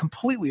I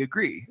completely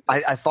agree.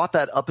 I thought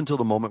that up until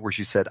the moment where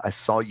she said, "I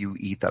saw you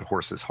eat that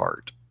horse's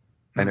heart."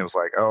 And it was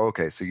like, oh,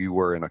 okay, so you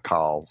were in a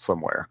call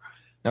somewhere.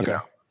 Okay.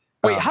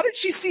 Wait, how did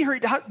she see her?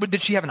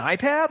 Did she have an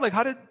iPad? Like,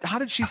 how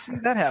did she see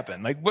that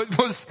happen? Like, what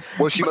was?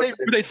 Well, were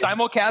they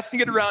simulcasting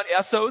it around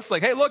Essos?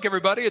 Like, hey, look,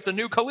 everybody, it's a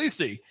new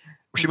Khaleesi.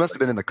 She must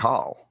have been in the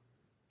call,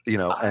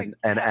 and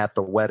at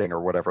the wedding or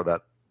whatever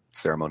that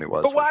ceremony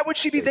was. But why would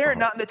she be there and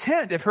not in the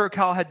tent if her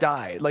Khal had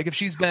died? Like, if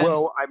she's been.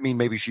 Well, I mean,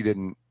 maybe she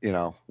didn't,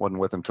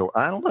 wasn't with him till,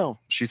 I don't know.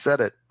 She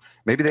said it.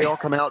 Maybe they all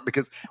come out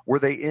because were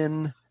they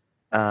in?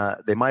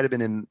 They might have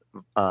been in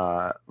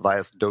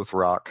Vias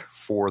Dothrak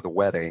for the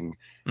wedding.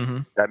 Mm-hmm.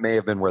 That may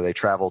have been where they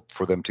traveled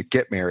for them to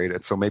get married,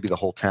 and so maybe the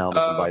whole town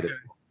was invited.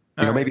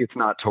 Okay. Maybe it's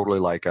not totally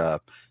like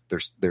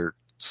they're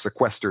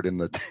sequestered in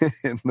the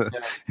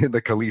in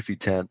the Khaleesi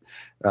tent.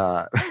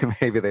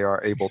 Maybe they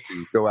are able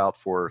to go out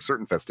for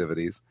certain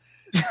festivities.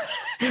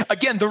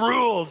 Again, the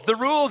rules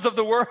of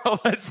the world.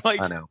 It's like,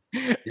 I know.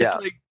 Yeah. It's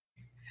like,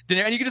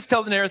 and you can just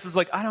tell Daenerys is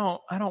like, I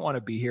don't want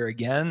to be here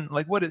again.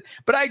 Like,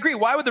 but I agree.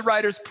 Why would the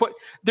writers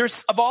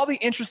there's of all the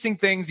interesting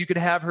things you could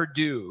have her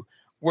do,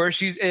 where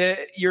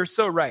you're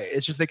so right.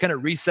 It's just they kind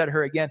of reset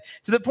her again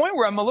to the point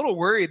where I'm a little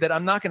worried that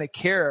I'm not going to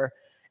care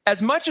as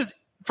much as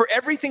for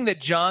everything that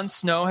Jon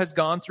Snow has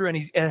gone through and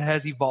he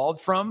has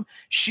evolved from,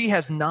 she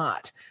has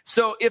not.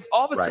 So if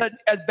all of a sudden,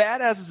 as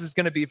bad as this is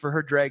going to be for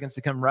her dragons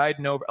to come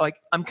riding over, like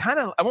I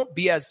won't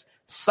be as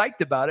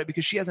psyched about it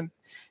because she hasn't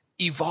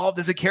evolved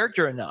as a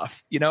character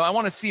enough. I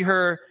want to see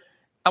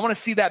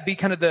that be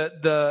kind of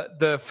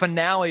the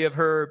finale of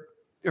her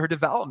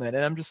development,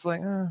 and I'm just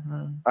like,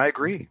 I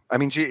agree. I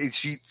mean,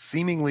 she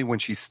seemingly, when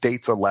she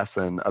states a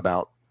lesson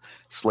about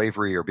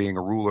slavery or being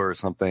a ruler or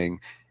something,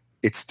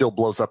 it still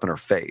blows up in her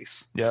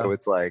face. Yeah. So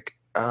it's like,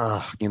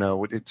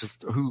 it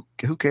just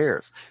who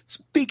cares?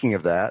 Speaking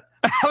of that,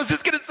 I was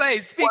just gonna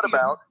say, what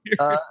about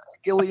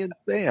Gilly and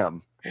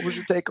Sam? What was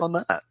your take on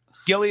that?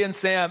 Gilly and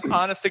Sam,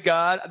 honest to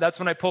God, that's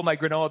when I pulled my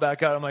granola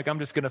back out. I'm like, I'm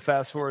just going to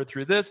fast forward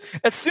through this.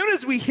 As soon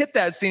as we hit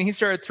that scene, he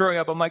started throwing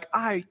up. I'm like,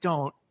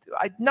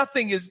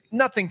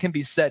 nothing can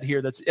be said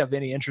here that's of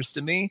any interest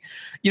to me.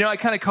 I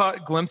kind of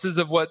caught glimpses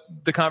of what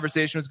the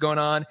conversation was going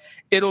on.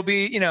 It'll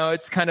be,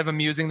 it's kind of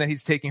amusing that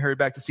he's taking her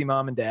back to see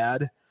mom and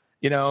dad,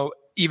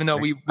 even though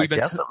we've been. I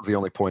guess that was the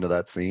only point of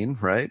that scene,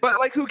 right? But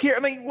like, who cares?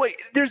 I mean,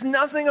 wait, there's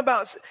nothing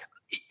about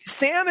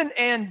Sam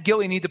and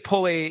Gilly need to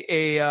pull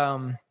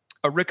a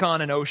Rickon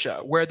and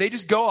Osha, where they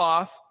just go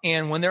off,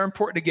 and when they're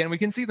important again, we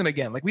can see them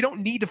again. Like, we don't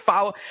need to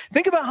follow.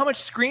 Think about how much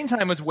screen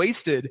time was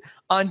wasted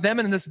on them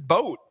in this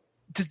boat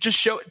to just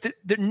show.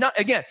 They're not,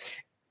 again,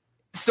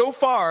 so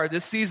far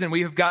this season,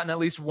 we have gotten at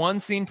least one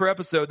scene per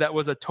episode that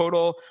was a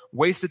total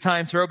waste of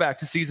time throwback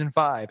to season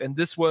 5, and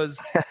this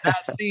was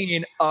that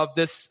scene of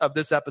this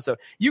episode.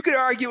 You could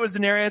argue it was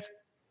Daenerys.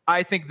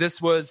 I think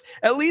this was,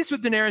 at least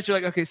with Daenerys, you're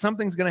like, okay,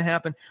 something's going to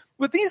happen.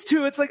 With these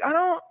two, it's like,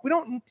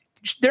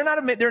 they're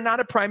not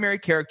a primary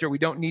character. We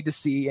don't need to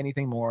see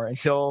anything more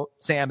until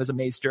Sam is a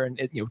maester and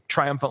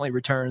triumphantly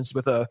returns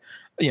with a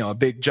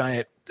big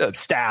giant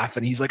staff,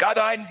 and he's like,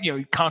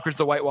 he conquers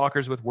the White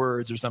Walkers with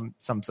words or some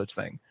such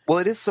thing. Well,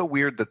 it is so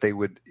weird that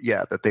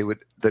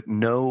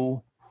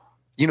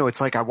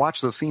it's like I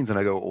watch those scenes and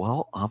I go,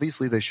 well,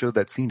 obviously they showed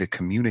that scene to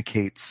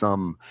communicate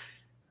some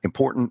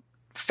important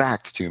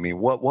fact to me.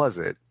 What was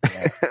it?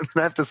 Yeah. And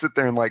I have to sit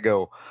there and like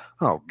go,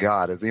 oh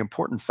God, is the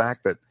important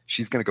fact that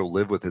she's going to go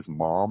live with his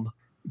mom?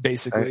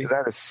 Basically,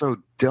 that is so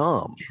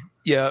dumb.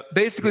 Yeah,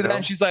 basically,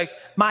 then she's like,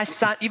 my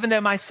son, even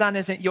though my son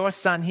isn't your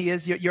son,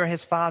 you're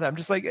his father. I'm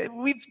just like,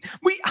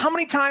 how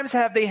many times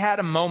have they had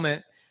a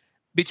moment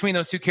between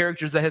those two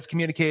characters that has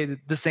communicated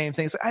the same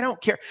things? Like, I don't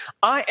care.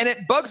 And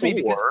it bugs me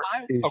because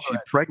is she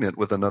pregnant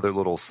with another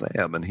little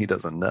Sam and he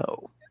doesn't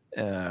know?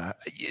 that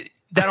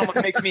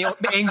almost makes me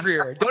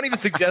angrier. Don't even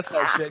suggest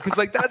that shit. Cause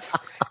like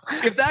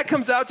if that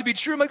comes out to be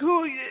true, I'm like,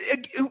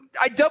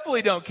 I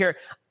doubly don't care.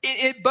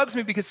 It bugs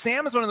me because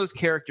Sam is one of those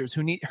characters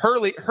who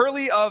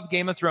Hurley of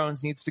Game of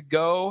Thrones needs to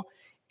go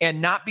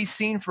and not be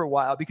seen for a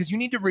while because you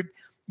need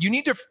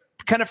to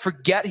kind of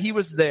forget he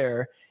was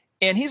there.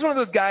 And he's one of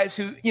those guys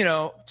who,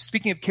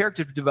 speaking of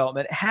character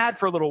development, had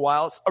for a little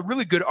while a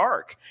really good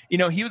arc.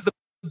 He was the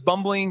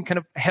bumbling kind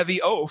of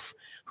heavy oaf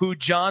who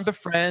Jon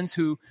befriends,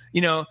 who,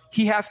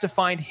 he has to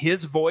find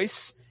his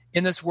voice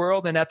in this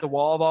world and at the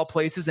Wall of all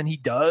places. And he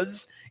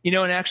does, and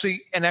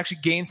actually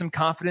gain some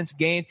confidence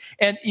gained.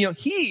 And,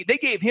 they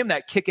gave him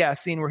that kick-ass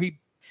scene where he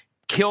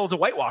kills a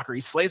White Walker.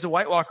 He slays a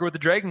White Walker with the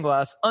dragon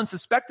glass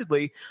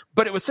unsuspectedly,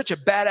 but it was such a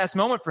badass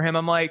moment for him.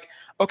 I'm like,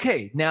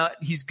 okay, now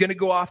he's going to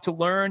go off to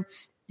learn.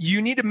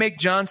 You need to make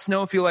Jon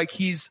Snow feel like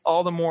he's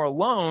all the more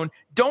alone.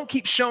 Don't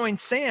keep showing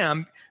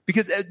Sam,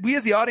 because we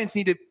as the audience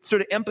need to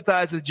sort of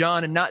empathize with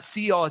Jon and not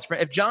see all his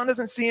friends. If Jon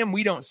doesn't see him,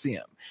 we don't see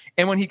him.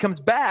 And when he comes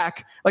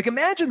back, like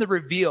imagine the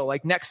reveal,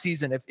 like next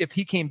season, if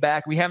he came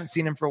back, we haven't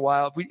seen him for a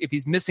while. If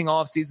he's missing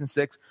all of season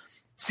 6,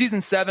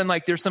 season 7,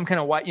 like there's some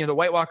kind of the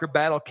White Walker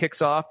battle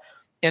kicks off.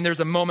 And there's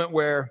a moment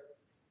where,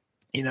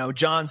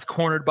 Jon's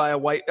cornered by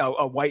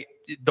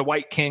the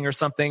White King or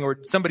something, or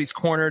somebody's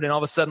cornered, and all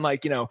of a sudden,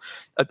 like, a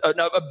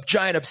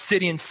giant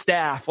obsidian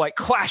staff like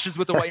clashes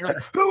with the White. You're like,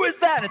 who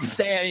is that? And it's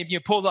Sam. He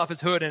pulls off his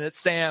hood, and it's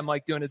Sam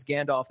like doing his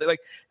Gandalf. They're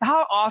like,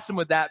 how awesome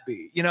would that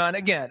be? And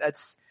again,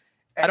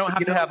 I don't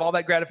have to have all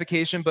that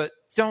gratification, but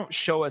don't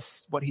show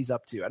us what he's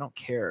up to. I don't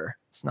care.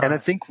 It's not. And I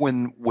think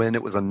when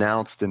it was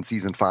announced in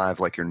season 5,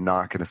 like you're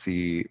not going to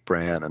see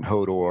Bran and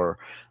Hodor,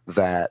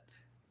 that.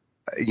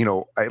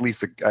 At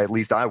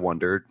least I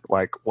wondered,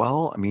 like,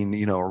 well, I mean,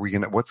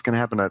 what's going to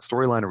happen to that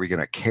storyline? Are we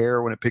going to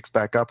care when it picks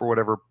back up or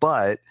whatever?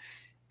 But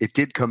it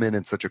did come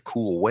in such a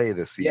cool way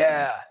this season.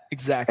 Yeah,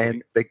 exactly.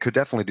 And they could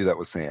definitely do that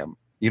with Sam.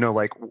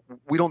 Like,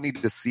 we don't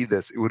need to see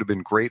this. It would have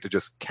been great to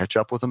just catch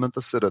up with him at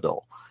the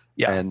Citadel.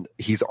 Yeah. And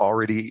he's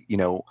already,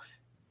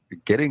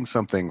 getting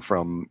something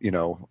from,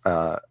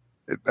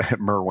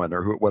 Merwin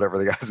or whatever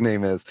the guy's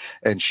name is.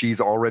 And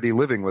she's already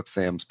living with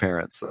Sam's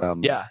parents.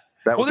 Yeah.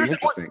 That would be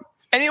interesting.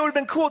 And it would have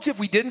been cool too if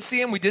we didn't see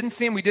him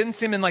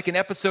in like in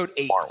episode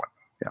 8.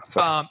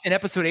 Yeah, in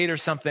episode 8 or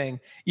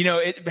something.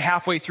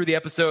 Halfway through the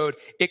episode,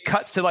 it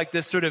cuts to like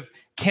this sort of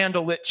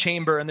candlelit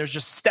chamber, and there's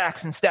just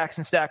stacks and stacks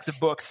and stacks of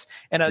books,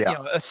 and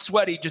a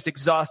sweaty, just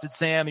exhausted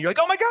Sam. And you're like,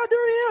 oh my God,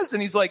 there he is!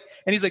 And he's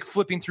like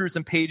flipping through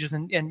some pages,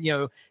 and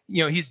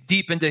he's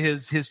deep into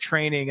his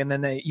training, and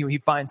then he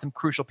finds some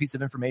crucial piece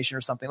of information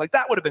or something. Like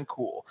that would have been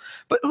cool.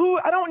 But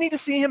I don't need to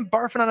see him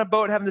barfing on a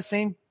boat having the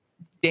same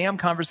damn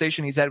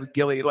conversation he's had with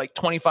Gilly like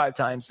 25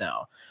 times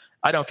now.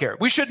 I don't care.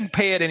 We shouldn't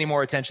pay it any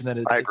more attention than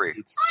it. I agree.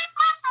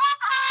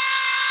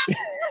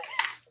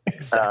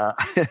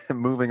 Exactly.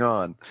 Moving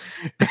on.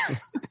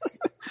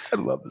 I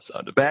love the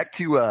sound of back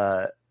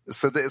to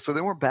so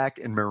then we're back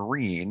in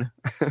Marine.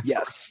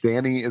 Yes.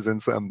 Danny is in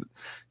some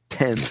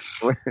tent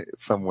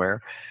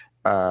somewhere.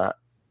 Well,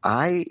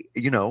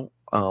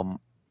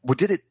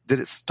 did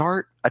it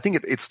start? I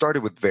think it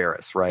started with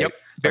Varys, right? Yep.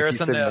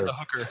 Varys and the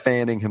hooker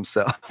fanning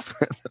himself.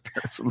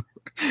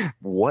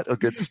 What a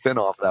good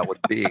spinoff that would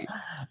be.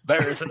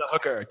 Varys and the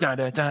hooker.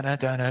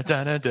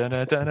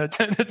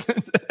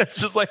 It's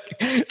just like,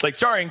 it's like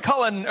starring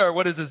Cullen, or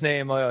what is his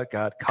name? Oh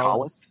God,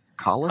 Conleth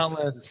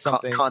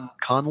something.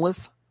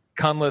 Conleth.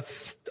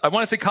 Conleth. I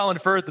want to say Colin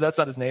Firth, but that's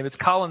not his name. It's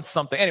Colin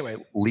something. Anyway,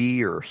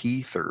 Lee or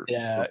Heath or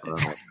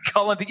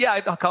Colin. Yeah,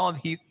 Colin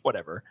Heath.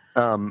 Whatever.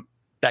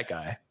 That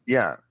guy.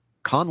 Yeah.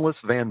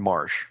 Conleth Van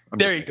Marsh.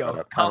 There you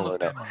go. Conleth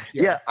Van Marsh.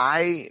 Yeah,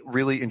 I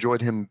really enjoyed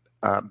him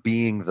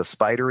being the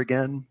spider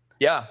again.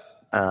 Yeah.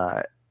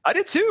 I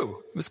did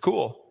too. It was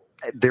cool.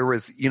 There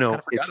was,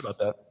 forgot about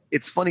that.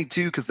 It's funny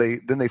too, because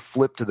they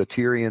flip to the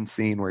Tyrion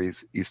scene where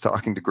he's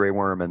talking to Grey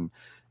Worm and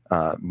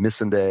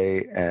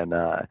Missandei, and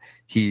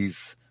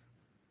he's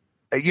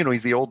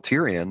the old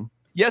Tyrion.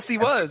 Yes, he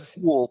was.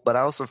 Cool, but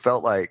I also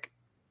felt like,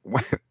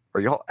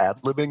 are y'all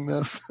ad-libbing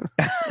this?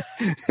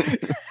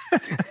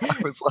 I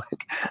was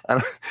like,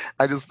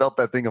 I just felt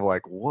that thing of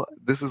like, what?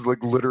 This is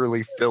like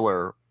literally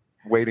filler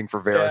waiting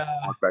for Varys to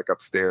walk back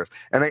upstairs.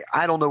 And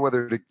I don't know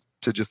whether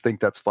to just think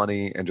that's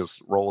funny and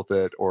just roll with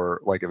it,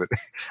 or like if it,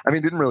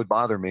 it didn't really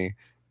bother me.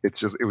 It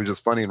was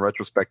just funny in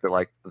retrospect that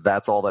like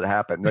that's all that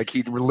happened. Like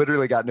he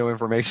literally got no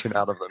information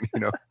out of them.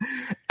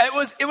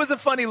 It was a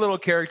funny little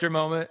character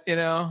moment.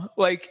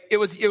 Like it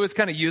was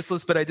kind of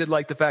useless, but I did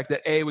like the fact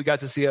that we got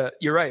to see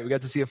we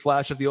got to see a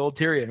flash of the old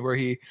Tyrion where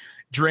he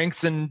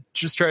drinks and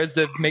just tries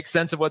to make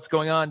sense of what's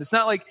going on.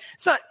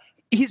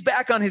 He's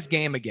back on his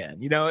game again.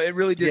 It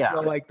really did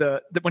feel like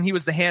the when he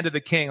was the hand of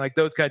the king, like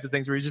those kinds of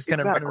things where he's just kind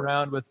of running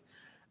around with.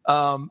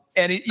 You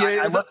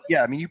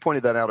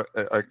pointed that out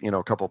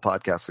a couple of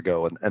podcasts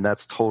ago, and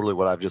that's totally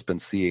what I've just been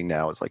seeing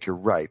now. Is like, you're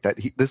right, that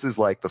this is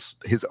like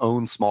his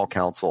own small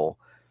council.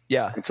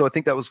 Yeah. And so I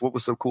think that was what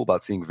was so cool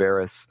about seeing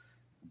Varys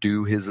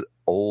do his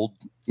old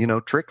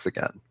tricks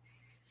again.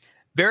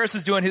 Varys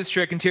is doing his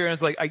trick, and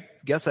Tyrion's like, I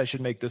guess I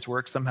should make this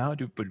work somehow.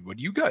 But what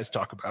do you guys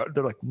talk about?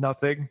 They're like,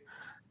 nothing.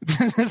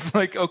 It's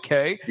like,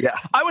 okay. Yeah.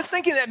 I was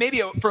thinking that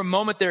maybe for a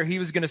moment there, he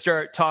was going to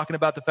start talking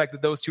about the fact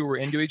that those two were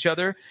into each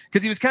other,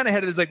 because he was kind of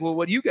headed as like, well,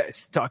 what do you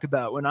guys talk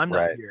about when I'm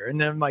not here? And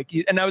then I'm like,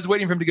 and I was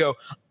waiting for him to go,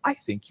 I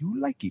think you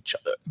like each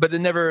other. But it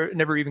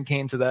never even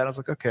came to that. I was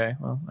like, okay,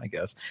 well, I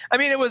guess. I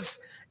mean, it was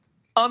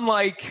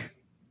unlike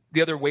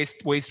the other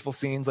wasteful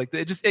scenes. Like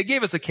it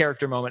gave us a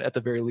character moment at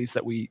the very least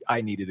that I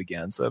needed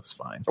again. So it was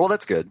fine. Well,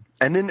 that's good.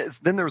 And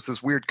then there was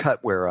this weird cut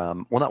where,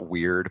 well, not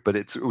weird, but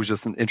it was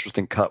just an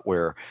interesting cut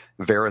where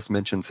Varys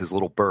mentions his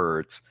little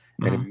birds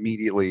and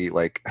immediately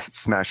like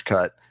smash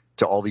cut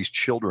to all these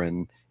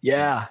children.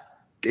 Yeah.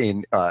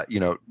 In,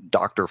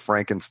 Dr.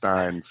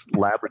 Frankenstein's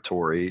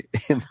laboratory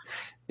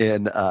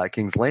in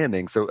King's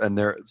Landing. So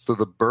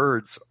the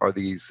birds are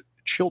these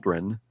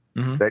children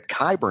that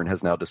Qyburn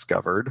has now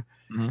discovered.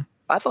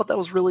 I thought that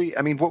was really,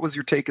 I mean, what was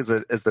your take as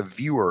the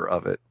viewer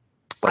of it?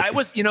 Like, I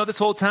was, this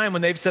whole time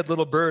when they've said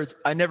little birds,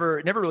 it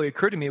never really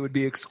occurred to me it would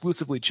be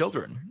exclusively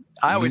children.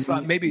 I always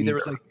thought maybe there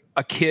was like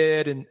a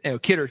kid and a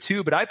kid or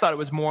two, but I thought it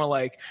was more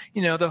like,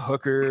 the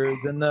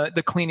hookers and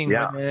the cleaning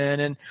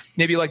women and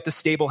maybe like the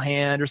stable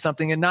hand or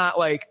something, and not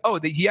like,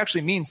 he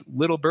actually means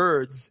little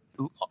birds,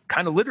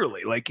 kind of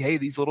literally, like, hey,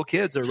 these little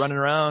kids are running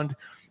around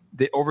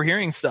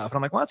overhearing stuff. And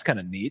I'm like, well, that's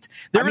kind of neat.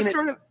 Did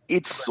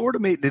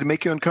it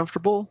make you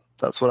uncomfortable?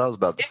 That's what I was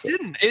about to say.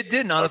 It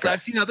didn't, honestly. Okay.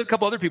 I've seen a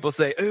couple other people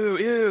say,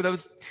 ew, that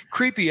was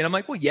creepy. And I'm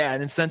like, well, yeah,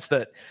 in the sense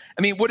that,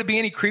 I mean, would it be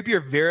any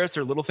creepier if Varys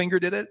or Littlefinger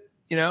did it?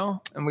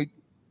 And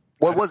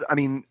I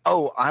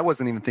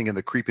wasn't even thinking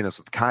the creepiness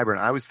with Qyburn.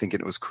 I was thinking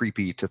it was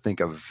creepy to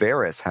think of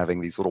Varys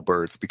having these little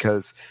birds,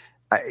 because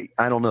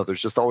I don't know.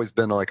 There's just always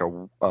been like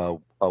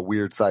a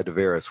weird side to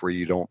Varys where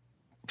you don't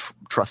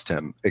trust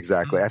him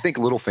exactly. I think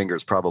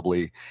Littlefinger's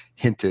probably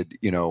hinted,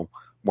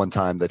 one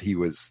time that he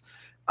was,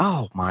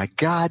 oh my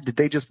God,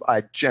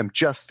 I'm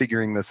just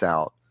figuring this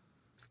out,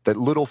 that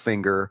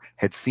Littlefinger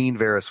had seen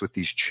Varys with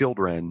these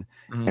children,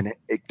 and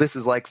this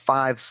is like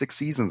 5-6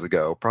 seasons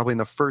ago, probably in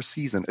the first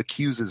season,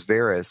 accuses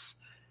Varys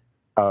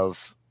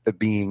of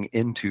being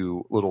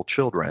into little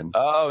children.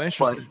 Oh,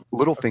 interesting. But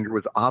Littlefinger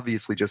was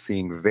obviously just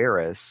seeing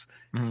Varys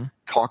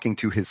talking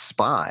to his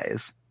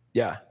spies.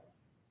 Yeah.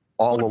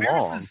 All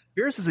along.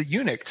 Varys is a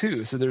eunuch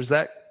too, so there's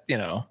that,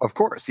 Of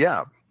course,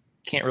 yeah.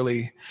 Can't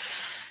really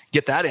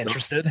get that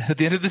interested at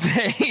the end of the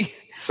day.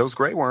 So's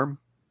Grey Worm.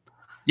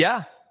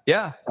 Yeah.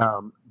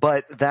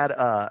 But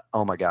that,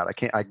 oh my God,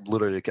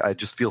 I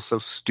just feel so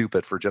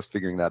stupid for just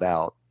figuring that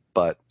out.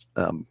 But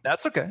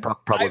that's okay.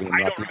 Probably I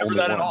not don't the only remember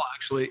that one. at all,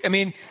 actually. I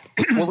mean,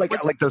 well,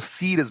 like the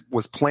seed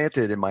was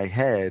planted in my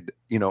head,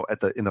 in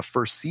the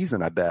first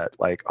season. I bet,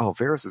 like, oh,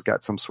 Varys has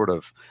got some sort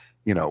of,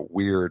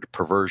 weird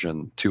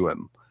perversion to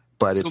him.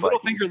 But so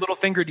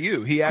Littlefinger to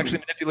you. He actually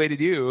manipulated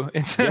you.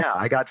 Yeah,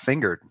 I got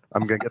fingered.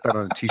 I'm gonna get that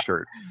on a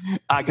T-shirt.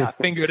 I got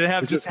fingered.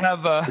 And it's a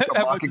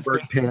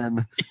mockingbird pin,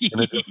 and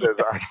it just says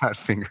 "I got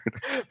fingered."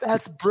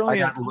 That's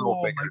brilliant. I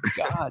got fingered.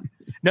 My God.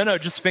 No,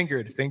 just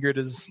fingered. Fingered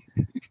is.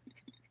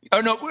 Oh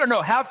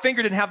no! Have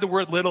fingered and have the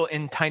word "little"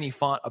 in tiny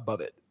font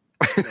above it,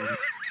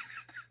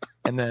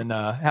 and then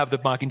have the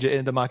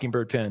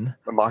mockingbird pin.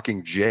 The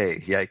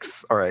Mockingjay.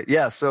 Yikes! All right,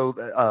 yeah.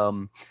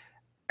 So.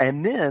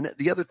 And then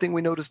the other thing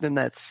we noticed in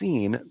that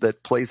scene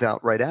that plays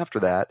out right after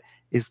that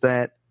is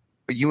that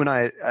you and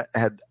I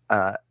had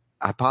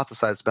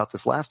hypothesized about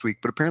this last week,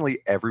 but apparently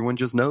everyone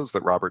just knows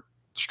that Robert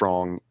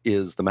Strong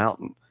is the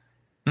Mountain,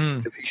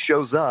 because he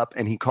shows up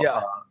and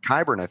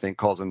Qyburn, I think,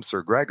 calls him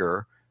Sir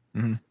Gregor,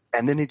 and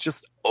then he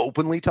just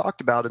openly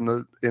talked about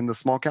in the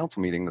small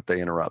council meeting that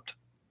they interrupt.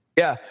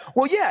 Yeah.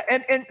 Well, yeah.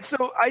 And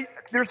so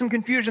there's some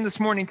confusion this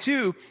morning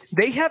too.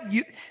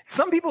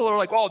 Some people are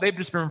like, oh, they've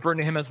just been referring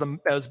to him as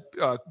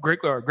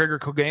Gregor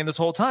Clegane this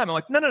whole time. I'm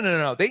like, no.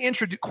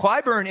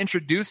 Qyburn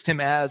introduced him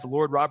as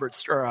Lord Robert,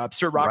 Sir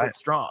Robert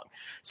Strong.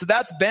 So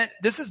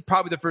this is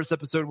probably the first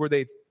episode where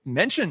they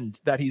mentioned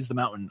that he's the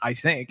Mountain, I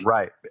think.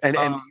 Right. And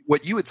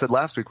what you had said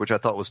last week, which I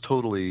thought was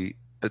totally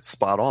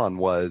spot on,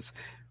 was,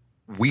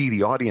 we,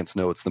 the audience,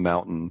 know it's the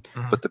Mountain,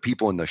 but the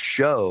people in the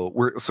show,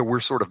 we're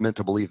sort of meant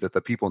to believe that the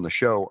people in the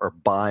show are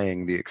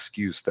buying the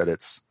excuse that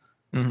it's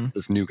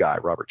this new guy,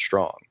 Robert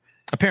Strong.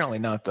 Apparently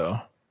not, though.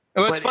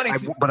 Well, it's funny.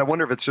 But I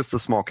wonder if it's just the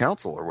small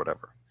council or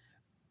whatever.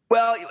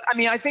 Well, I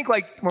mean, I think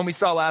like when we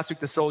saw last week,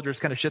 the soldiers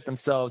kind of shit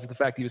themselves at the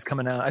fact he was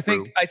coming out. I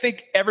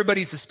think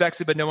everybody suspects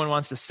it, but no one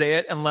wants to say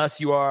it unless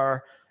you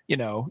are,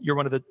 you're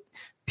one of the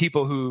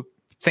people who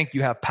think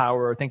you have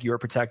power or think you are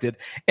protected.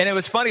 And it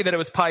was funny that it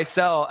was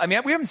Pycelle. I mean,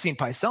 we haven't seen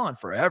Pycelle in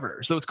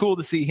forever, so it was cool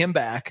to see him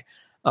back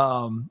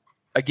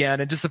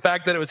again. And just the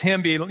fact that it was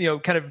him being,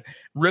 kind of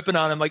ripping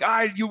on him, like,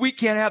 we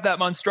can't have that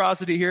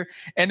monstrosity here.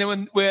 And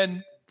then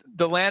when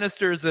the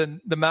Lannisters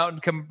and the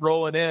Mountain come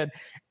rolling in,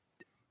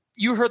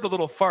 you heard the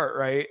little fart,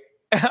 right?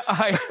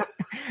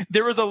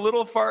 there was a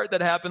little fart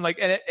that happened, like,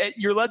 and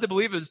you're led to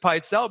believe it was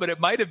Pycelle, but it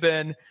might have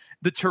been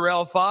the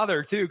Tyrell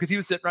father too, because he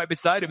was sitting right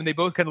beside him, and they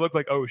both kind of looked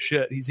like, oh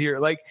shit, he's here.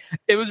 Like,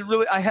 it was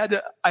really, I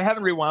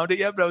haven't rewound it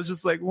yet, but I was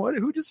just like, what?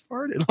 Who just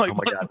farted? Like, oh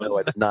my god, no,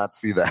 I did not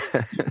see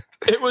that.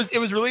 It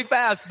was really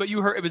fast, but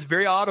you heard it was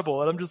very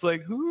audible, and I'm just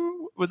like,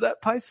 who was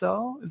that?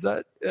 Pycelle? Is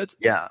that?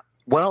 Yeah.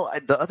 Well,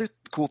 the other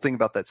cool thing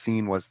about that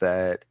scene was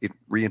that it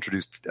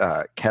reintroduced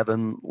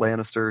Kevin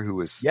Lannister, who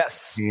was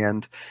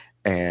Hand,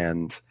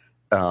 and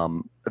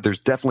there's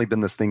definitely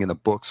been this thing in the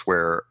books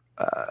where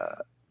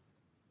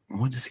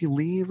when does he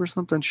leave or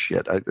something?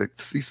 Shit,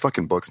 these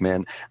fucking books,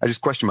 man. I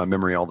just question my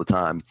memory all the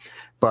time.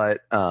 But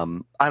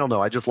I don't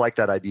know. I just like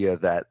that idea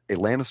that a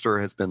Lannister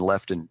has been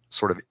left in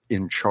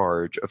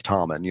charge of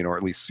Tommen, or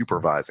at least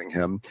supervising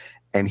him,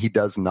 and he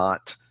does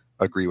not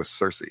agree with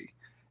Cersei.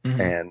 Mm-hmm.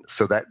 And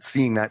so that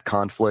seeing that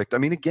conflict, I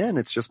mean, again,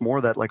 it's just more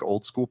of that like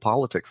old school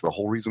politics. The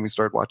whole reason we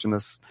started watching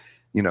this,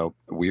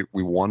 we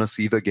want to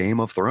see the Game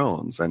of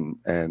Thrones, and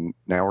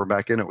now we're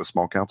back in it with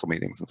small council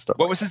meetings and stuff.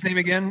 What was his name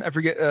again? I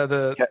forget.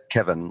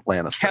 Kevin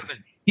Lannister.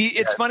 Kevin.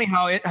 It's funny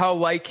how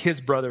like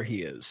his brother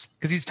he is,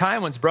 because he's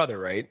Tywin's brother,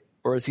 right?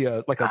 Or is he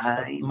a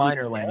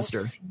minor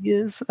Lannister? He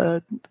is.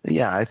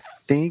 Yeah, I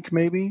think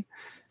maybe.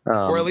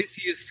 Or at least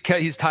he's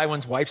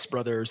Tywin's wife's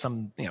brother, or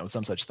some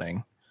such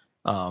thing.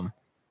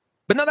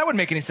 But no, that wouldn't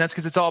make any sense,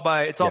 because it's all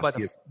by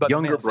the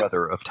younger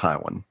brother of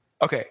Tywin.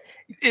 Okay,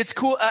 it's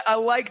cool. I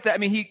like that. I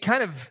mean,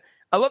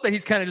 I love that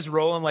he's kind of just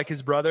rolling like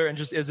his brother and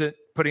just isn't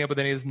putting up with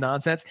any of his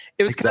nonsense.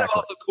 It was kind of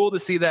also cool to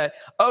see that,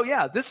 oh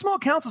yeah, this small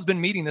council's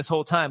been meeting this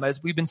whole time,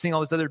 as we've been seeing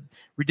all these other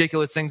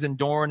ridiculous things in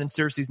Dorne, and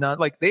Cersei's not,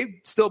 like, they've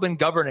still been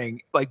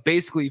governing, like,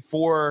 basically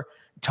for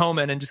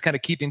Tommen and just kind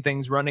of keeping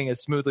things running as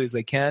smoothly as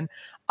they can.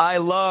 I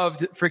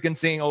loved freaking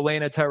seeing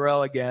Olenna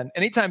Tyrell again.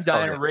 Anytime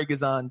Diana Rigg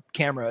is on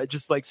camera,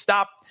 just like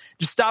stop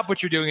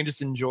what you're doing and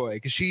just enjoy,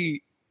 because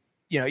she,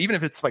 even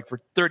if it's like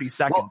for 30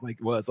 seconds, like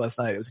it was last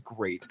night, it was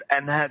great.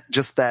 And it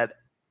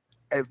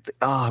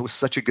was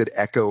such a good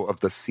echo of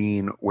the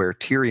scene where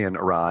Tyrion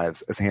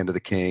arrives as Hand of the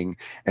King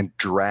and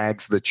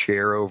drags the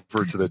chair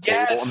over to the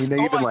table. I mean,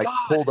 they even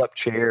pulled up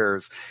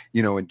chairs,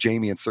 and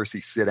Jaime and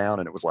Cersei sit down,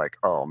 and it was like,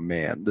 oh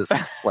man, this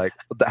is like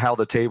how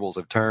the tables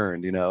have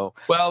turned,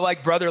 Well,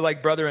 like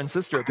brother and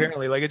sister,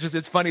 apparently. Like,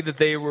 it's funny that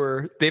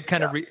they've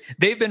kind of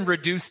they've been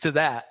reduced to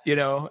that,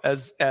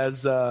 as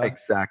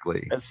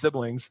exactly as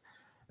siblings.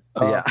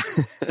 Yeah.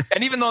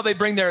 And even though they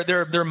bring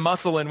their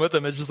muscle in with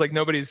them, it's just like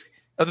nobody's,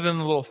 other than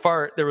the little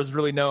fart, there was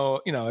really no,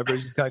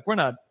 everybody's just kind of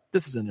like,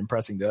 this isn't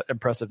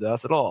impressive to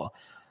us at all.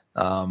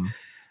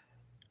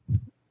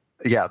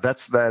 Yeah,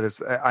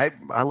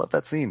 I love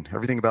that scene.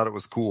 Everything about it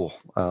was cool.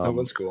 That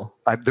was cool.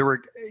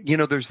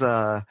 There's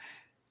I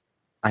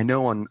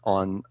know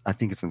on I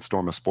think it's in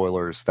Storm of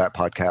Spoilers, that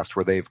podcast,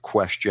 where they've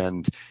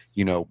questioned,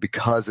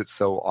 because it's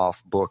so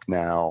off book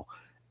now,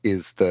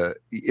 is the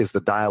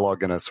dialogue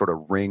going to sort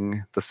of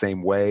ring the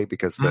same way,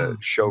 because the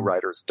show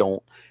writers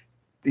don't,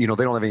 they don't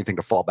have anything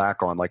to fall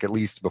back on. Like, at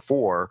least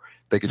before,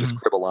 they could just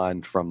crib a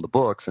line from the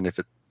books, and if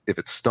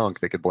it stunk,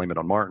 they could blame it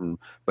on Martin.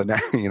 But now,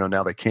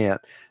 now they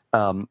can't.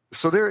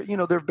 So there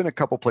have been a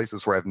couple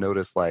places where I've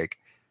noticed, like,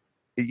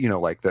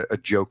 like a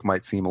joke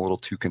might seem a little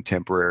too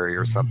contemporary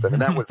or something,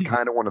 and that was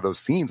kind of one of those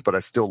scenes. But I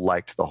still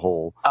liked the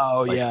whole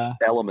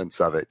elements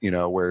of it.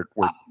 Where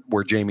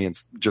Jaime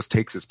just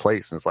takes his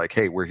place and it's like,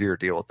 hey, we're here,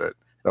 deal with it.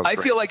 I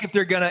feel like if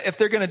they're gonna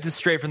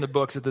distray from the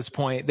books at this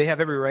point, they have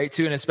every right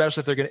to, and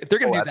especially if they're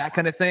gonna do that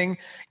kind of thing,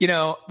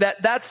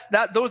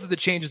 those are the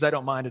changes I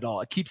don't mind at all.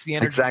 It keeps the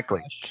energy fresh.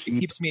 It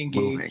keeps me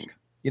engaged. Moving.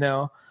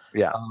 Yeah.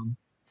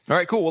 All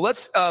right, cool. Well,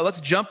 let's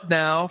jump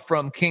now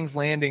from King's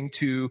Landing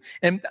to,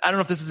 and I don't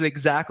know if this is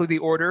exactly the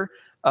order,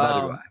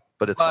 but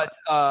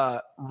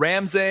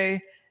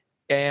Ramsay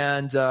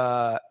and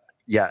and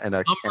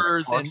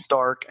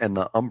Stark and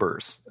the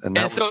Umbers,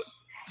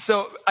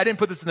 So I didn't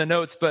put this in the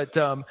notes, but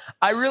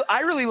I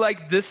really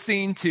like this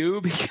scene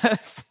too,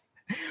 because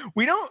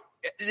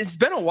it's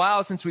been a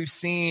while since we've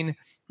seen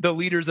the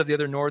leaders of the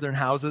other northern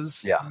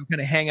houses kind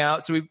of hang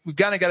out. So we've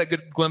kind of got a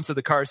good glimpse of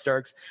the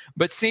Karstarks,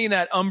 but seeing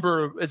that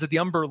is it the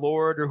Umber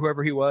Lord or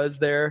whoever he was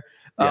there,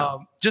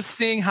 just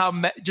seeing how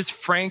just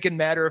frank and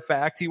matter of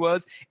fact he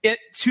was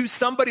to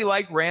somebody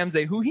like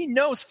Ramsay, who he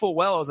knows full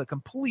well is a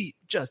complete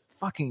just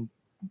fucking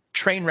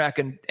train wreck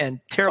and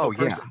terrible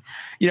person,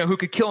 who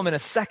could kill him in a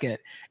second.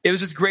 It was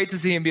just great to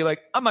see him be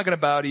like, I'm not going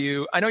to bow to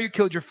you. I know you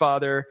killed your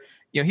father.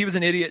 He was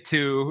an idiot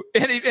too.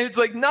 And it's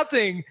like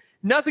nothing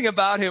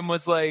about him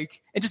was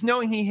like, and just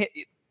knowing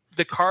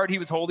the card he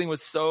was holding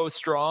was so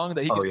strong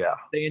that he could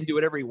stay and do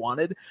whatever he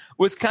wanted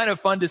was kind of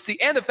fun to see.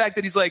 And the fact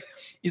that he's like,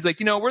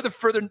 we're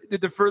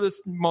the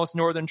furthest most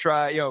northern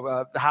tribe,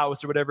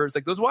 house or whatever. It's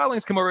like, those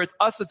wildlings come over. It's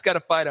us that's got to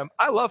fight them.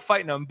 I love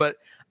fighting them, but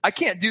I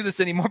can't do this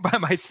anymore by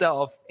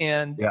myself.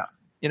 And we're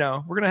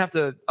going to have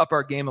to up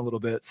our game a little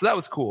bit. So that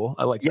was cool.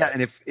 I like that. Yeah.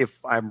 And if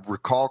I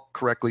recall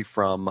correctly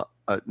from,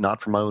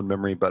 not from my own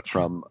memory, but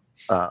from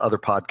other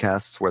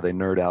podcasts where they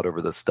nerd out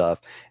over this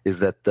stuff, is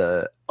that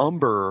the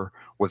Umber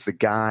was the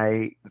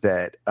guy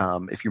that,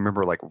 if you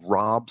remember, like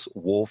Rob's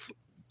wolf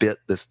bit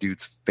this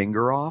dude's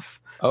finger off.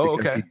 Oh,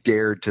 because okay. he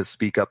dared to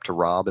speak up to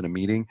Rob in a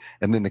meeting.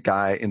 And then the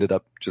guy ended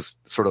up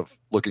just sort of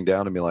looking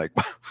down at me like,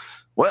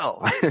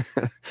 well,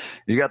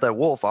 you got that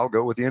wolf. I'll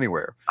go with you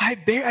anywhere. I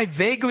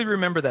vaguely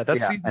remember that.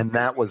 That's and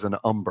that was an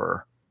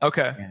Umber.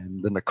 Okay.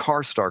 And then the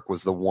Karstark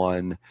was the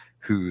one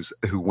who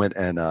went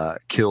and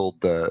killed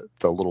the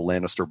little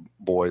Lannister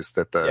boys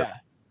that the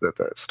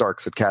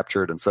Starks had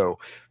captured. And so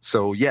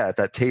at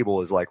that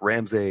table is like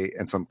Ramsay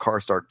and some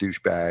Karstark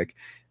douchebag.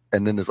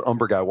 And then this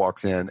Umber guy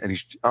walks in, and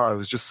it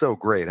was just so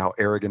great how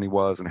arrogant he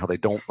was, and how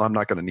I'm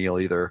not going to kneel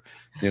either,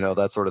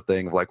 that sort of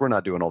thing. Of like, we're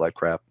not doing all that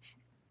crap.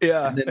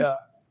 Yeah.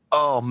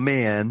 Oh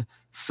man.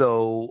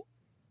 So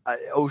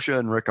Osha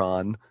and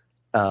Rickon,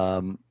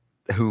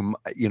 whom,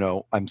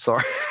 I'm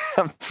sorry,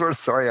 I'm sort of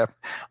sorry.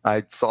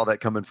 I saw that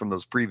coming from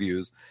those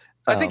previews.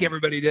 I think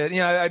everybody did.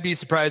 I'd be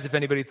surprised if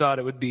anybody thought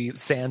it would be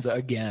Sansa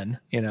again.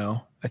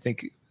 I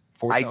think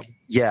the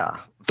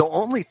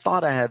only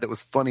thought I had that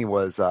was funny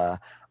was,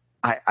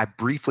 I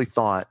briefly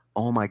thought,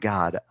 oh my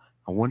God,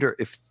 I wonder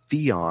if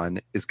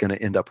Theon is going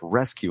to end up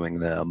rescuing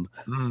them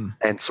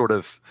and sort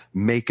of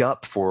make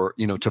up for,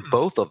 to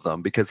both of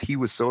them, because he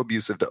was so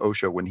abusive to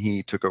Osha when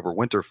he took over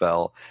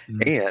Winterfell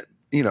and,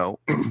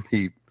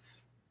 he,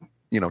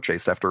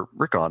 chased after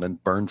Rickon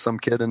and burned some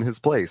kid in his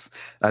place.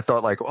 I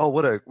thought like, oh,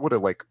 what a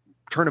like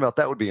turnabout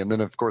that would be. And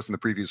then of course in the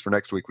previews for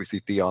next week, we see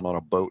Theon on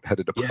a boat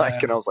headed to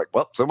Pike. And I was like,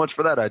 well, so much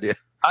for that idea.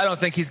 I don't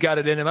think he's got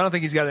it in him. I don't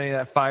think he's got any of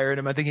that fire in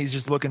him. I think he's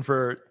just looking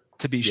to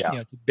be,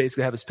 to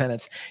basically have his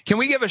penance. Can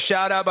we give a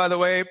shout out, by the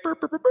way,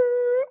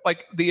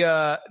 like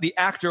the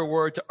actor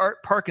award to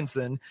Art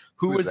Parkinson,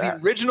 who was the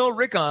original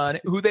Rickon,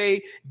 who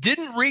they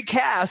didn't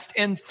recast,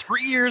 and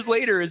 3 years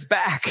later is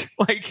back.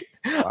 Like,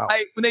 wow.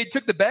 When they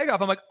took the bag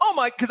off, I'm like, oh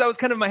my, because I was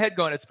kind of in my head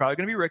going, it's probably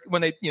going to be Rick.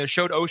 When they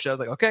showed Osha, I was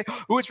like, okay,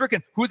 who's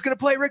Rickon? Who's going to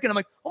play Rickon? I'm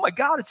like, oh my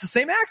God, it's the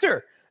same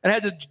actor. And I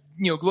had to,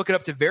 look it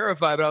up to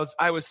verify, but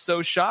I was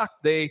so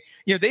shocked. They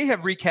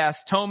have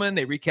recast Tommen,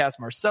 they recast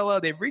Marcella,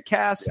 they've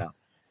recast. Yeah.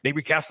 They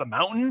recast the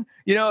Mountain,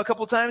 a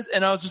couple of times.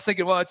 And I was just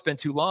thinking, well, it's been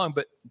too long.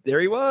 But there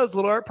he was,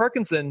 little Art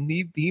Parkinson.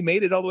 He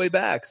made it all the way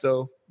back.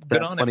 So good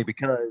on him. That's funny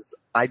because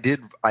I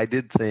did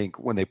think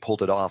when they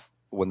pulled it off,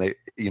 when they,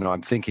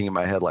 I'm thinking in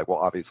my head, like, well,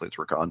 obviously it's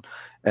Rickon.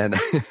 And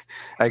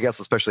I guess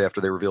especially after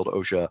they revealed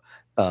Osha.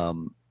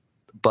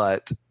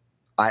 But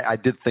I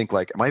did think,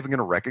 like, am I even going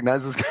to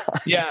recognize this guy?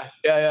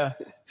 Yeah.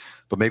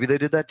 But maybe they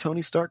did that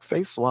Tony Stark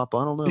face swap.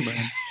 I don't know,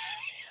 man.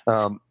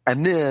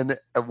 And then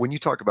when you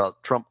talk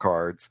about trump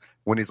cards,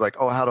 when he's like,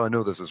 oh, how do I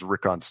know this is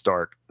Rickon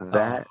Stark?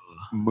 That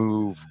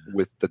move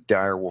with the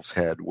direwolf's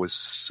head was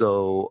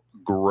so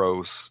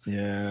gross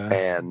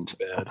and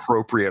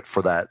appropriate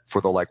for the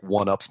like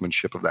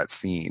one-upsmanship of that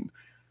scene.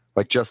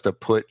 Like just to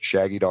put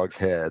Shaggy Dog's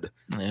head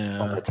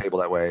on the table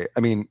that way. I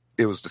mean,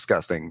 it was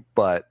disgusting,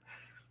 but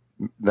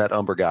that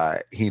Umber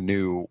guy, he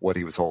knew what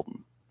he was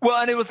holding. Well,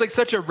 and it was like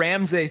such a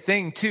Ramsay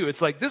thing too.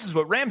 It's like, this is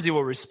what Ramsay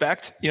will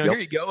respect. Here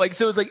you go. Like,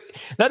 so it was like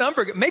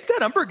make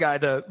that Umber guy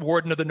the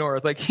Warden of the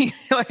North. Like he's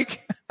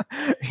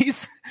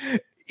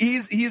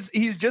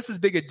just as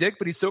big a dick,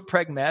 but he's so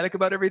pragmatic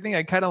about everything.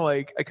 I kind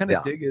of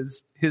dig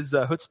his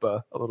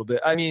chutzpah a little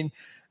bit. I mean,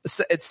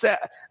 it's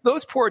sad.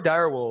 Those poor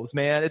direwolves,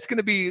 man. It's going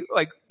to be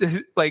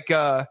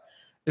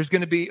there's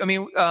going to be,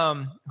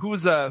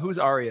 who's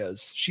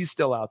Arya's? She's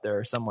still out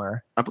there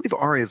somewhere. I believe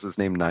Arya's is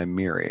named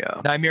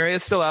Nymeria. Nymeria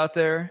is still out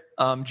there.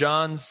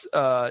 John's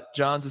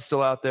is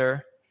still out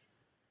there.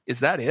 Is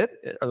that it?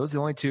 Are those the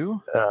only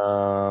two?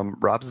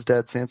 Rob's is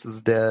dead.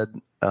 Sansa's dead.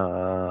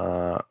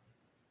 That's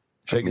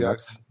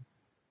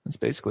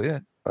basically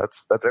it.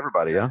 That's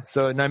everybody. Yeah.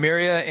 So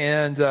Nymeria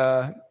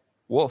and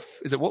Wolf.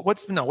 Is it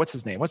what's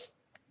his name? What's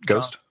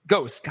Ghost?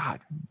 Ghost.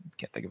 God,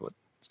 can't think of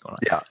what's going on.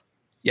 Yeah.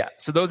 Yeah,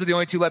 so those are the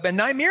only two left. And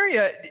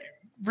Nymeria,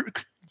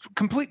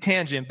 complete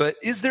tangent, but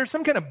is there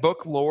some kind of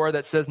book lore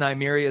that says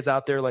Nymeria is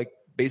out there, like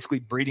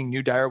basically breeding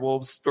new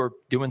direwolves or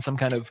doing some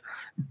kind of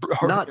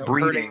not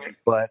breeding,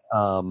 but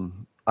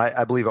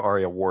I believe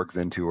Arya wargs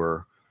into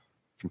her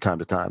from time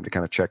to time to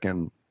kind of check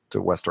in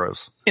to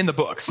Westeros in the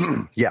books.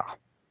 Yeah,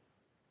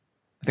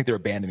 I think they're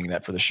abandoning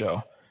that for the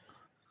show.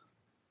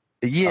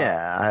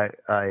 Yeah,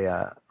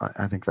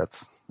 I think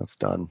that's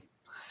done.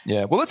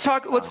 Yeah. Well, let's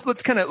talk. Let's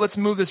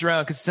move this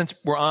around because since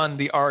we're on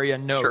the Arya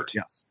note, sure,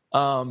 yes.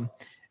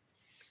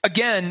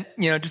 Again,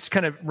 just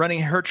kind of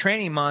running her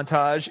training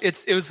montage.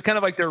 It was kind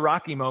of like their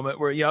Rocky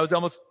moment where I was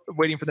almost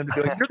waiting for them to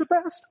be like, "You're the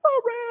best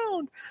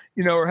around,"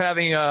 or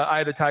having Eye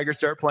of the Tiger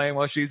start playing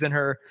while she's in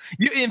her.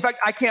 In fact,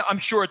 I can't. I'm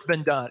sure it's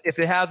been done. If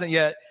it hasn't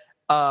yet,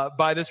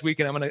 by this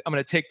weekend, I'm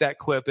gonna take that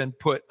clip and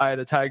put Eye of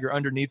the Tiger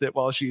underneath it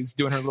while she's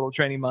doing her little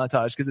training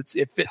montage because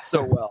it fits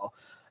so well.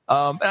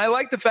 And I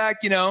like the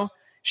fact,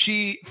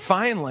 she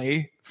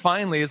finally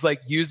is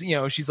like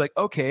using, she's like,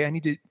 okay, I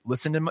need to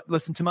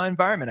listen to my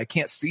environment. I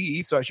can't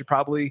see, so I should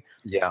probably,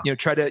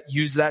 try to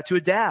use that to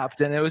adapt.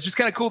 And it was just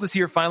kind of cool to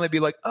see her finally be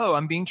like, oh,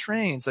 I'm being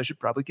trained, so I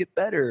should probably get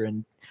better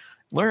and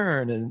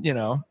learn. And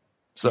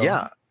so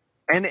yeah,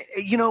 and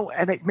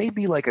and it may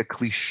be like a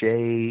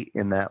cliche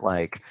in that,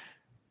 like,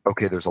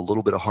 okay, there's a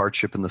little bit of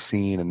hardship in the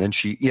scene, and then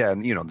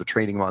the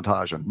training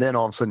montage, and then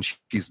all of a sudden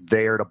she's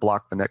there to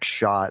block the next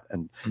shot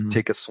and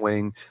take a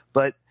swing.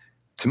 But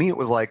to me, it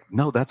was like,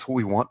 no, that's what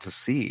we want to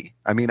see.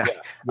 I mean,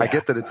 I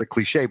get that it's a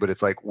cliche, but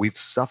it's like we've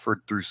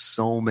suffered through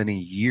so many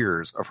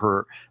years of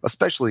her,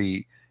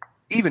 especially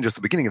even just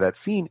the beginning of that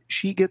scene.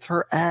 She gets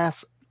her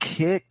ass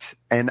kicked.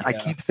 And I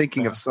keep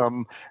thinking of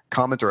some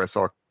commenter I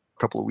saw a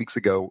couple of weeks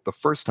ago, the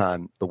first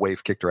time the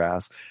Wave kicked her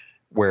ass,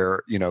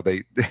 where,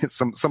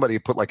 somebody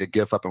put like a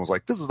GIF up and was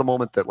like, this is the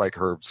moment that like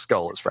her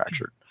skull is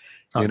fractured,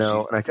 and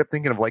I kept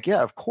thinking of like,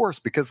 yeah, of course,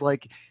 because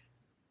like,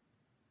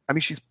 I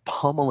mean, she's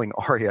pummeling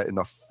Arya in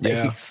the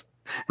face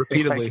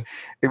repeatedly. Like,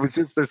 it was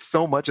just, there's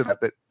so much of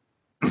that that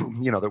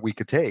we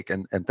could take,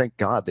 and thank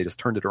God they just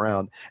turned it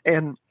around.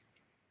 And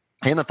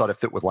Hannah thought it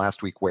fit with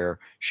last week, where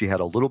she had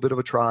a little bit of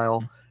a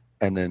trial,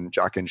 and then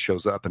Jaqen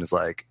shows up and is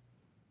like,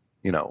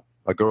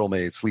 a girl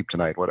may sleep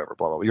tonight, whatever,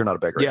 blah blah blah. You're not a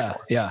beggar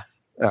anymore. Yeah.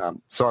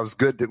 So I was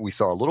good that we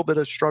saw a little bit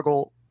of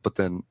struggle, but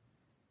then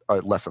a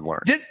lesson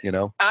learned.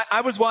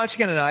 I was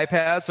watching on an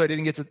iPad, so I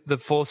didn't get to the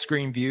full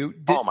screen view.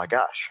 Oh my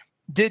gosh.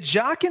 Did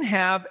Jaqen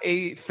have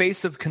a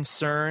face of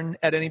concern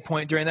at any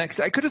point during that?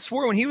 Because I could have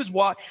swore when he was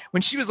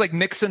when she was like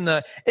mixing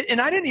and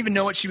I didn't even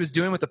know what she was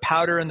doing with the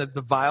powder and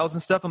the vials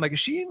and stuff. I'm like, is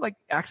she like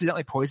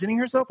accidentally poisoning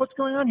herself? What's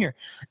going on here?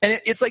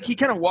 And it's like he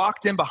kind of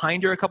walked in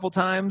behind her a couple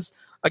times.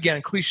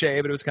 Again,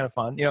 cliche, but it was kind of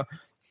fun,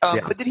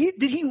 But did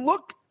he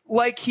look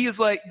like he is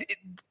like?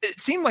 It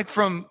seemed like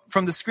from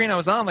the screen I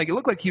was on, like it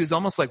looked like he was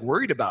almost like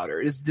worried about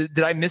her. Did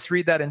I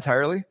misread that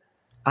entirely?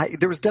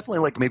 There was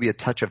definitely like maybe a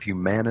touch of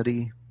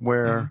humanity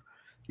where.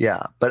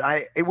 Yeah, but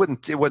it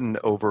wasn't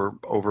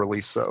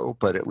overly so,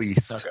 but at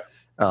least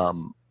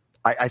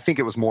I think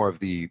it was more of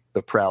the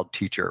proud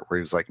teacher where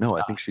he was like, no,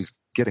 I think she's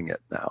getting it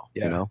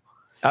now.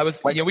 I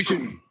was like,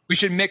 we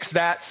should mix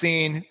that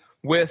scene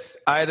with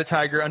Eye of the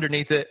Tiger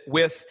underneath it,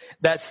 with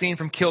that scene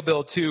from Kill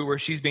Bill 2 where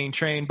she's being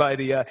trained by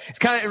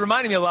it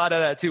reminded me a lot of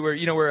that too, where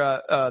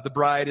the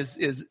bride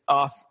is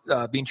off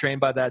being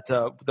trained by that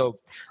the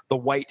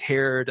white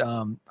haired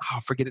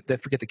forget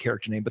the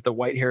character name, but the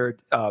white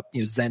haired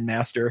Zen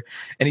master,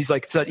 and he's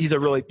like, so he's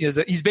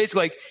basically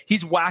like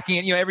he's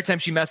whacking it, every time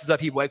she messes up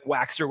he like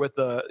whacks her with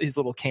his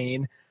little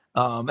cane.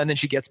 And then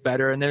she gets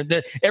better, and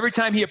then every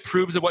time he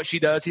approves of what she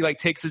does, he like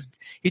takes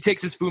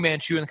his Fu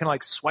Manchu and kind of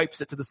like swipes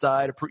it to the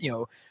side,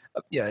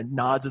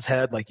 nods his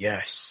head like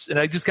yes. And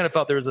I just kind of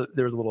felt there was a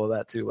little of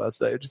that too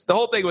last night. Just the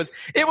whole thing was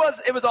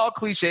all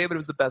cliche, but it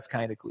was the best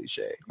kind of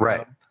cliche.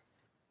 Right.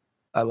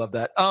 I love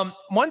that.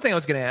 One thing I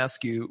was going to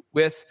ask you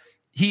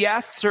he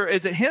asks her,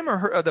 is it him or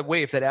her, or the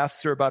Waif that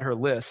asks her about her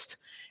list?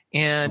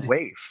 And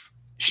Waif.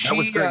 That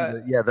was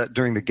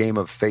during the Game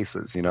of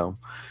Faces,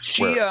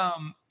 She,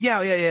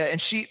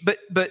 and she,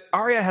 but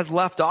Arya has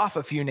left off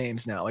a few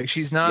names now. Like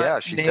she's not.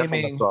 Yeah, she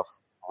definitely left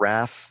off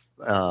Wrath,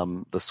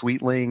 the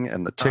Sweetling,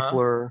 and the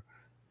Tickler.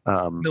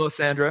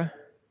 Melisandre.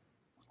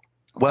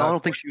 Well, I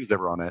don't think she was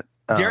ever on it.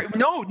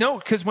 No,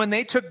 because when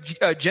they took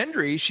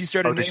Gendry, she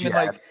started naming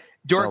like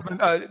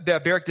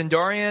Beric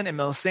Dondarrion and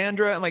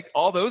Melisandre and like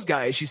all those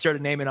guys. She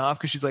started naming off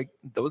because she's like,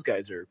 those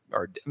guys are.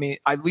 I mean,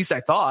 at least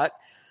I thought.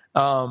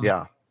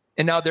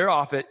 And now they're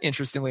off it,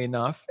 interestingly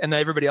enough, and then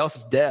everybody else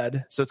is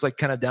dead. So it's like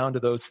kind of down to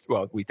those.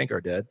 Well, we think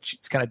are dead.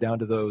 It's kind of down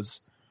to those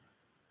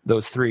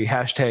three.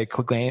 Hashtag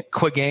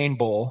Clegane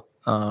Bowl,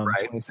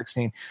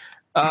 2016.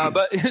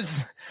 But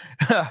it's,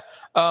 but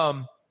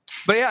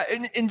yeah.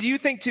 And do you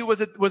think too? Was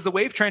the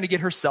Waif trying to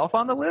get herself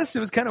on the list? It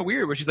was kind of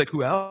weird. Where she's like,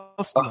 who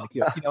else? I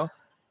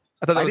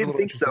thought I didn't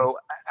think so.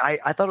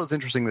 I thought it was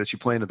interesting that she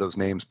planted those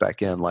names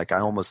back in. Like I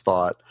almost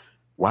thought,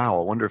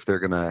 wow, I wonder if they're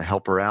going to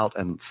help her out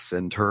and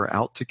send her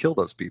out to kill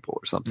those people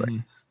or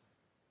something.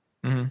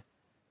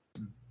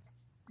 Mm-hmm.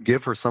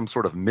 Give her some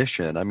sort of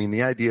mission. I mean,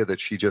 the idea that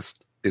she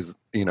just is,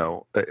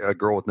 a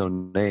girl with no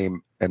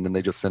name, and then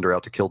they just send her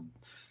out to kill,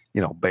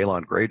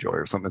 Balon Greyjoy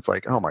or something. It's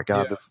like, oh my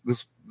God,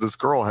 this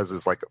girl has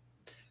this like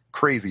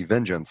crazy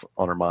vengeance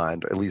on her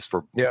mind, at least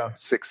for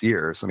 6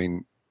 years. I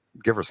mean,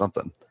 give her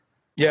something.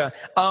 Yeah.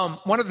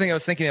 One other thing I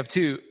was thinking of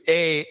too,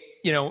 I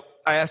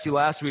asked you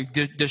last week,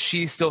 does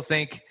she still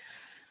think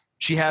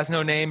she has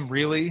no name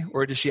really,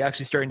 or is she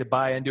actually starting to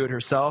buy into it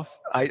herself?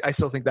 I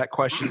still think that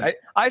question.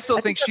 I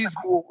think she's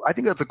cool. I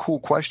think that's a cool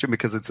question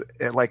because it's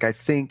like, I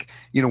think,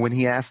 when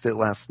he asked it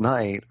last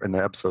night in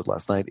the episode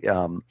last night,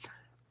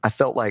 I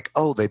felt like,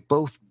 oh, they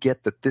both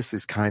get that this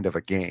is kind of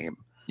a game.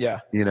 Yeah.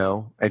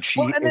 And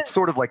it's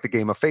sort of like the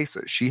Game of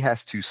Faces. She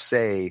has to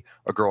say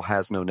a girl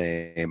has no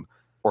name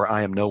or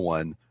I am no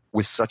one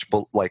with such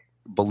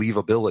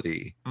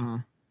believability. Mm-hmm.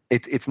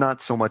 It's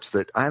not so much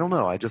that I don't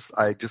know. I just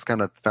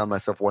kind of found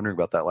myself wondering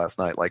about that last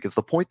night. Like, is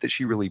the point that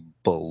she really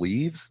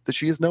believes that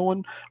she is no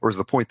one, or is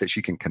the point that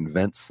she can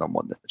convince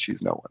someone that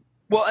she's no one?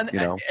 Well,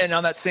 and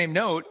on that same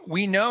note,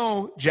 we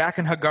know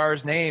Jaqen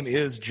H'ghar's name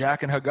is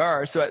Jaqen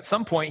H'ghar. So at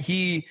some point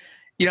he,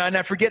 and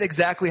I forget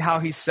exactly how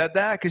he said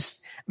that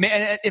because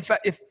man, if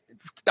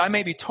I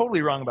may be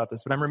totally wrong about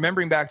this, but I'm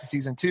remembering back to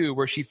season 2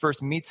 where she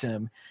first meets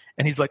him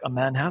and he's like, a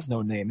man has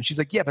no name. And she's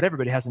like, yeah, but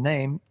everybody has a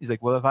name. He's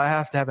like, well, if I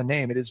have to have a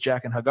name, it is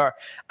Jaqen H'ghar.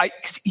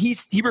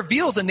 He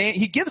reveals a name.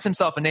 He gives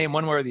himself a name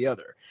one way or the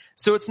other.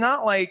 So it's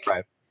not like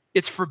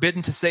it's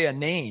forbidden to say a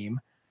name.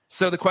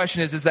 So the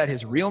question is that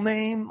his real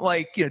name?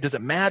 Like, does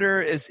it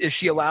matter? Is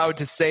she allowed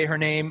to say her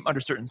name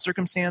under certain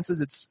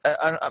circumstances?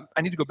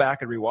 I need to go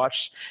back and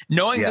rewatch.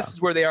 Knowing this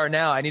is where they are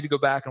now, I need to go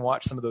back and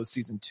watch some of those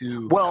season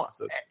 2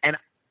 episodes. And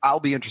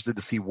I'll be interested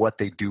to see what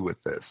they do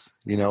with this.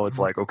 It's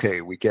like, okay,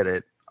 we get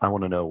it. I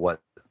want to know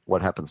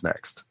what happens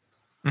next.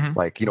 Mm-hmm.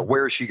 Like,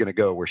 where is she going to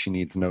go where she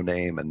needs no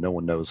name and no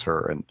one knows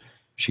her and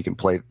she can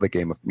play the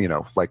game of,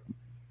 like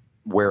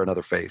wear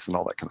another face and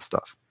all that kind of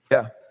stuff.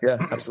 Yeah,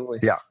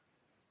 absolutely. Yeah.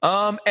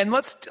 And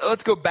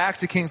let's go back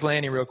to King's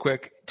Landing real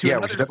quick. We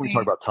should definitely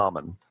talk about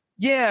Tommen.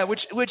 Yeah,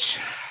 which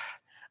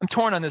I'm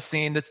torn on this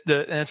scene.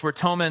 It's where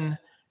Tommen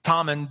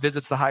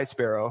visits the High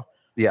Sparrow.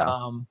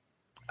 Yeah.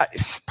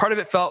 Part of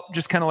it felt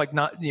just kind of like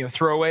not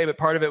throwaway, but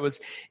part of it was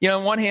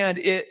on one hand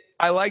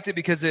I liked it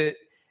because it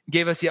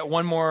gave us yet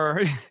one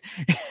more.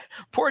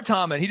 Poor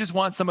Tommen, he just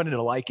wants somebody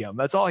to like him.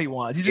 That's all he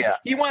wants.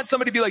 He wants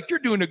somebody to be like, you're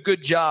doing a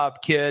good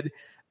job, kid.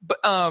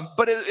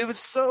 But it was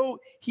so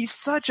he's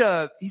such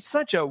a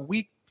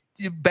weak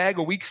bag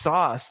of weak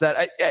sauce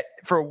that I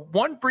for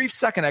one brief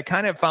second I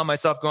kind of found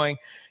myself going,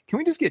 can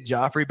we just get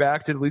Joffrey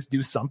back to at least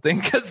do something?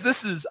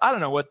 Because I don't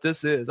know what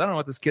this is. I don't know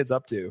what this kid's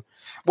up to.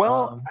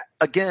 Well,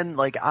 again,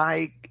 like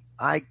I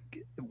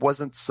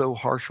wasn't so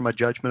harsh in my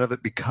judgment of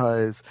it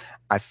because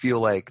I feel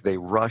like they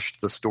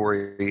rushed the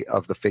story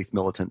of the Faith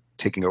Militant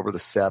taking over the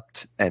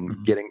Sept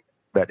and getting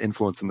that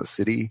influence in the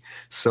city.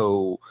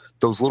 So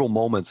those little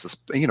moments,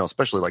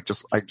 especially like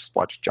I just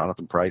watched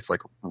Jonathan Pryce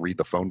like read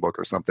the phone book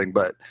or something,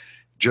 but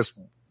just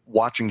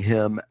watching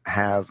him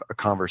have a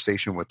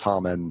conversation with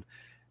Tommen,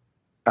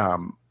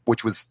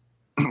 which was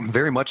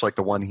very much like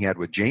the one he had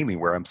with Jaime,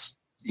 where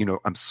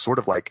I'm sort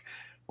of like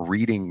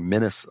reading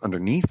menace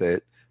underneath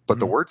it, but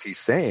the words he's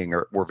saying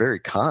were very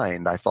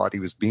kind. I thought he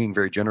was being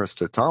very generous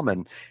to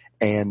Tommen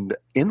and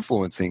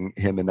influencing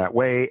him in that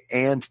way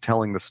and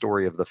telling the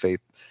story of the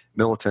Faith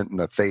Militant and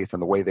the Faith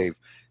and the way they've,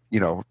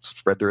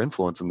 spread their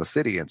influence in the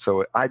city. And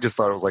so I just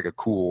thought it was like a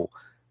cool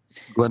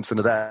glimpse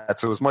into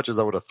that. So as much as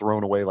I would have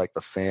thrown away like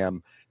the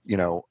Sam,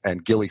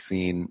 and Gilly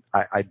scene,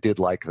 I did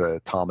like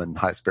the Tommen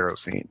High Sparrow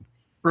scene.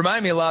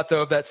 Remind me a lot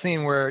though of that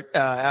scene where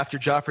after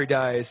Joffrey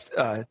dies,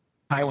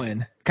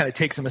 Tywin kind of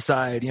takes him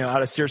aside,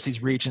 out of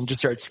Cersei's reach and just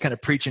starts kind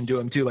of preaching to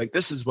him too. Like,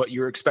 this is what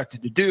you're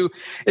expected to do.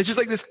 It's just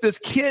like this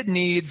kid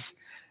needs.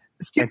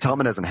 And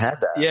Tommen hasn't had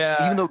that.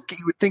 Yeah. Even though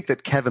you would think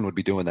that Kevin would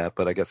be doing that,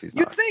 but I guess he's not.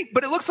 You'd think,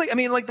 but it looks like,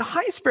 like the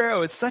High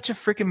Sparrow is such a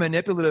freaking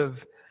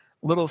manipulative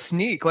little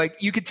sneak. Like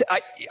you could,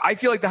 I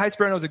feel like the High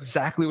Sparrow knows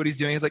exactly what he's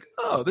doing. He's like,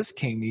 oh, this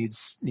king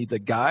needs a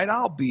guide.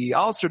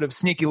 I'll sort of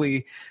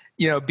sneakily,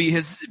 be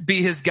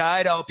his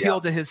guide. I'll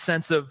appeal to his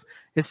sense of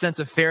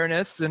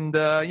fairness, and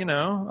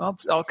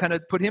I'll kind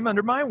of put him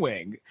under my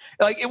wing.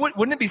 Like,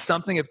 wouldn't it be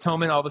something if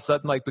Tommen all of a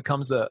sudden like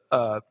becomes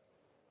a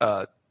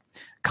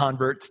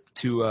convert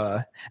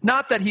to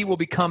not that he will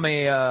become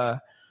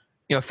a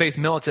Faith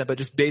Militant, but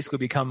just basically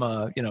become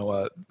a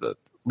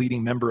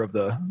leading member of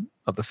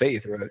the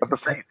faith, right? Of the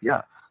faith,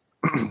 yeah.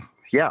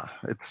 Yeah,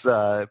 it's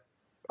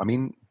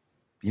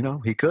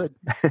he could.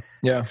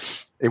 Yeah.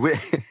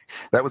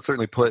 That would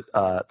certainly put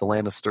the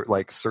Lannister,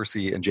 like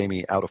Cersei and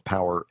Jaime, out of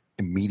power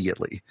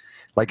immediately.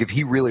 Like if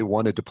he really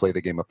wanted to play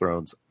the Game of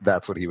Thrones,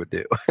 that's what he would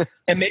do.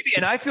 And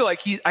I feel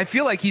like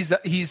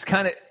he's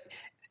kind of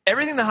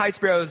everything the High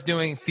Sparrow is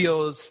doing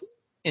feels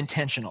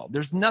intentional.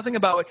 There's nothing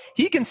about it.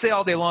 He can say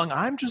all day long,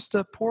 I'm just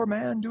a poor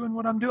man doing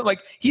what I'm doing.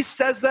 Like he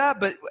says that,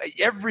 but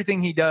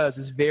everything he does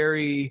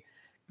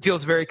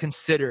feels very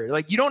considered.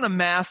 Like you don't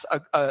amass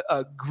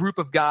a group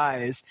of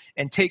guys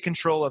and take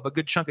control of a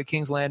good chunk of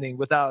King's Landing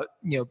without,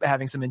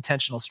 having some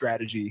intentional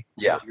strategy.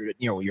 Yeah.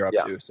 What you're up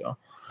to. So,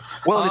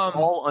 well, it's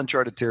all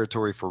uncharted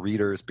territory for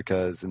readers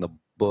because in the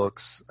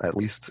books, at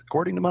least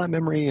according to my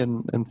memory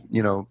and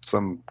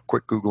some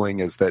quick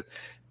Googling, is that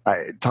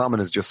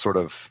Tommen is just sort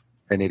of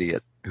an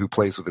idiot who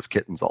plays with his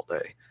kittens all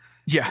day.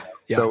 Yeah.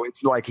 So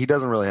it's like he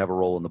doesn't really have a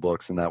role in the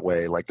books in that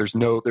way. Like there is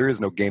no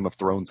Game of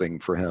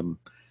Thronesing for him.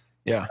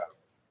 Yeah.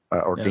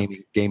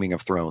 Gaming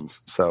of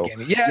Thrones. So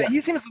yeah, he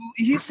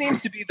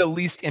seems to be the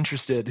least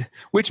interested,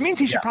 which means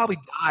he should probably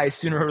die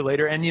sooner or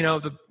later. And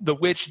the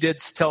witch did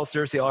tell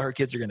Cersei all her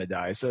kids are going to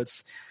die. So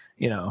it's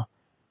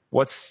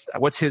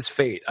what's his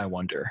fate? I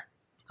wonder.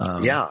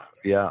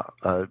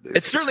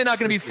 It's certainly not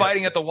going to be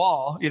fighting at the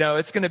wall.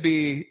 It's going to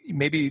be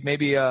maybe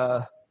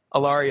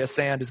Alaria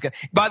Sand is going.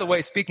 By the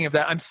way, speaking of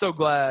that, I'm so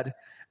glad.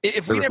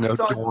 If we never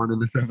saw Dorne in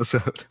this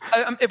episode,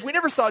 if we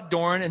never saw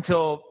Dorne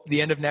until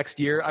the end of next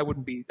year, I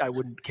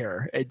wouldn't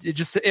care.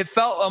 It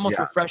felt almost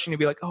refreshing to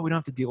be like, oh, we don't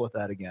have to deal with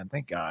that again.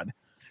 Thank God.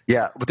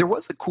 Yeah, but there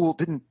was a cool.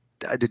 Did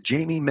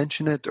Jaime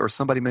mention it or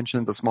somebody mention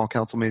it at the small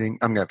council meeting?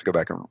 I'm gonna have to go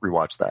back and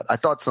rewatch that. I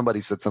thought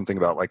somebody said something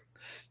about like,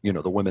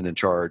 the women in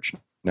charge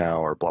now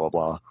or blah blah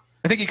blah.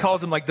 I think he calls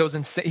them like those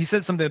insane. He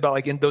says something about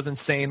like those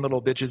insane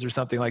little bitches or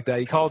something like that.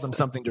 He calls them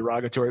something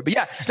derogatory. But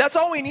yeah, that's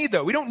all we need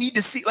though. We don't need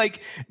to see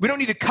we don't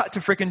need to cut to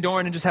frickin'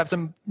 Dorne and just have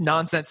some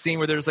nonsense scene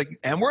where there's like,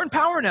 and we're in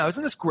power now.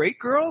 Isn't this great,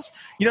 girls?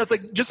 It's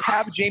like just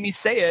have Jaime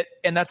say it,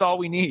 and that's all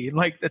we need.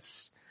 Like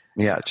that's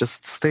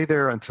just stay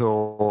there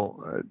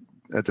until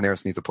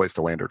Daenerys needs a place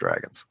to land her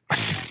dragons.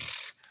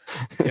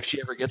 If she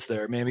ever gets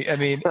there, maybe. I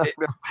mean,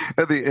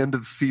 at the end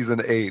of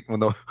season 8, when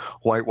the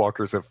White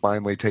Walkers have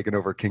finally taken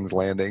over King's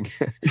Landing,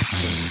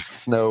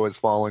 snow is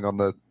falling on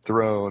the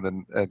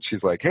throne, and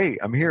she's like, "Hey,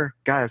 I'm here,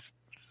 guys."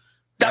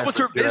 That was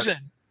her vision.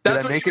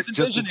 That's what she was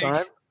envisioning.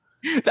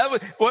 That was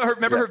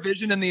remember her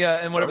vision in the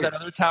in whatever that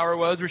other tower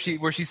was,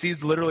 where she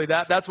sees literally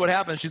that. That's what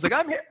happened. She's like,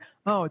 "I'm here."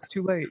 Oh, it's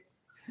too late.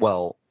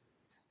 Well,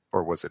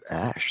 or was it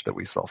ash that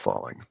we saw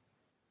falling?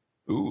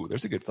 Ooh,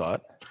 there's a good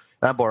thought.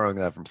 I'm borrowing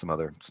that from some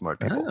other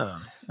smart people.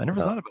 I never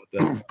thought about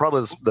that.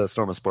 Probably the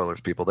Storm of Spoilers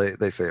people.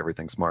 They say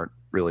everything smart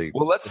really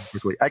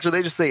quickly. Actually,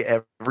 they just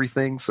say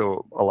everything,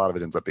 so a lot of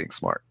it ends up being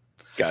smart.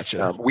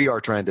 Gotcha. We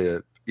are trying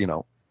to,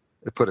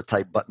 put a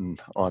type button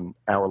on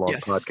hour-long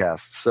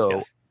podcasts.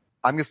 So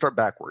I'm going to start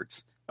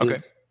backwards. Okay.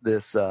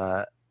 This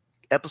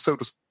episode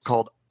was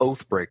called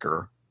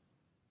Oathbreaker.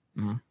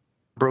 Mm-hmm.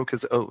 Broke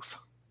his oath.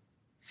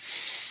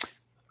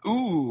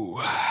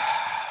 Ooh.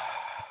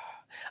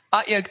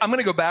 I'm going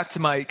to go back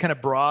to my kind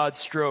of broad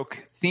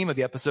stroke theme of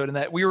the episode, in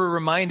that we were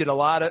reminded a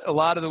lot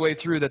of the way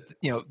through that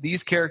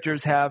these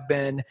characters have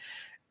been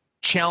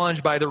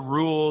challenged by the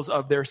rules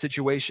of their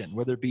situation,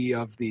 whether it be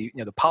of the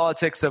the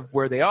politics of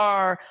where they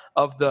are,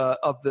 of the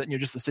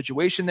just the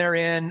situation they're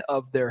in,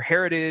 of their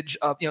heritage,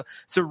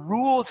 so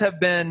rules have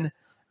been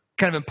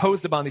kind of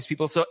imposed upon these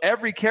people. So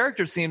every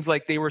character seems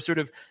like they were sort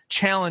of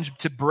challenged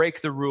to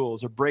break the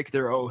rules or break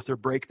their oath or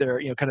break their,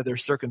 kind of their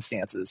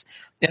circumstances.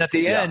 And at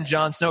the end,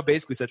 Jon Snow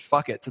basically said,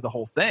 fuck it to the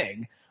whole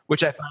thing,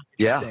 which I found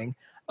interesting.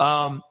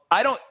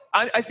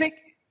 I think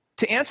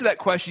to answer that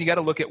question, you got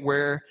to look at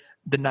where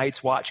the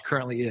Night's Watch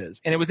currently is.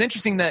 And it was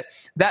interesting that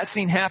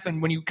scene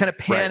happened when you kind of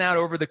pan out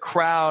over the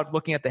crowd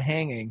looking at the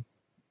hanging.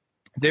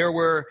 There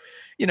were,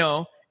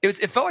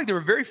 it felt like there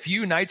were very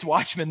few Night's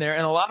Watchmen there,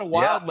 and a lot of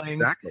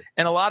wildlings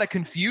and a lot of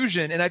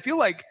confusion. And I feel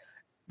like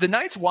the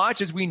Night's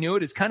Watch, as we knew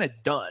it, is kind of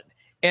done.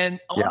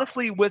 And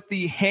honestly, with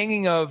the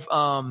hanging of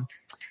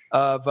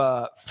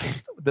the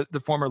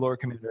former Lord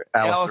Commander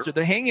Alistair,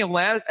 the hanging of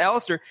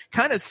Alistair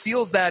kind of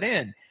seals that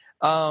in.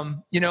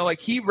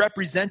 He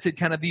represented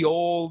kind of the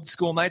old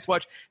school Night's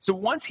Watch. So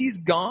once he's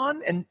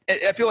gone, and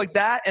I feel like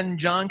that and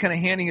Jon kind of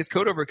handing his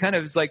coat over kind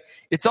of is like,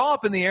 it's all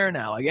up in the air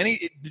now. Like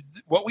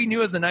what we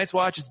knew as the Night's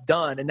Watch is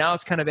done. And now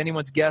it's kind of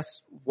anyone's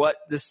guess what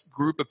this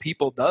group of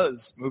people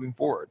does moving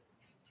forward.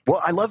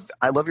 Well, I love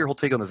your whole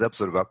take on this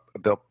episode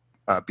about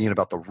being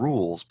about the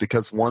rules,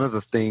 because one of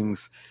the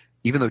things,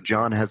 even though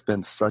Jon has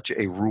been such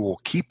a rule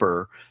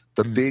keeper,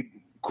 the big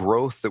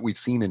growth that we've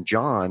seen in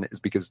Jon is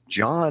because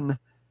Jon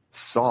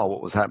saw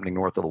what was happening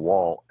north of the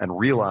Wall and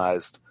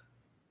realized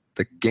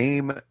the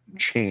game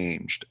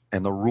changed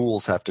and the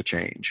rules have to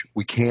change.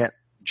 We can't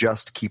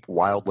just keep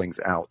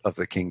wildlings out of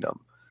the kingdom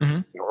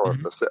or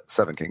the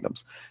Seven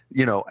Kingdoms,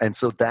 and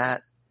so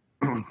that,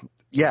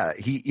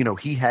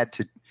 he had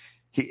to,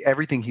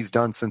 everything he's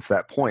done since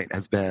that point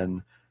has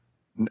been,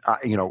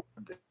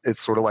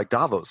 it's sort of like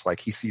Davos, like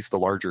he sees the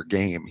larger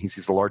game, he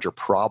sees the larger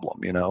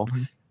problem,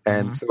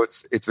 and so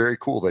it's very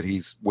cool that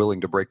he's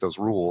willing to break those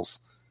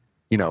rules,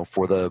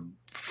 for the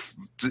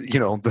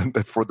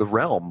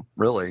realm,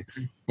 really.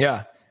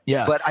 Yeah.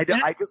 But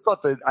I just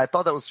thought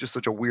that was just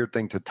such a weird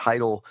thing to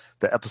title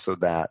the episode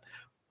that,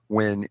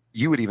 when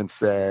you had even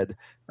said,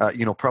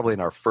 probably in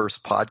our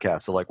first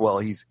podcast, so like, well,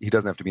 he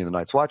doesn't have to be in the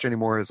Night's Watch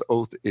anymore. His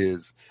oath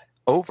is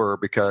over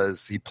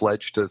because he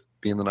pledged to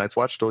be in the Night's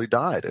Watch till he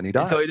died, and he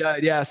died. Until he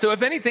died, yeah. So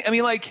if anything, I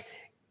mean, like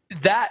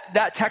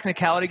that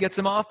technicality gets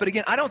him off. But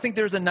again, I don't think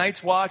there's a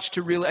Night's Watch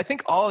to really. I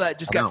think all of that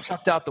just got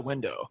chucked out the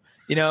window.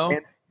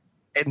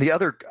 And the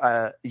other,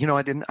 I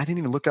didn't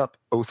even look up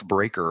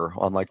Oathbreaker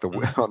on like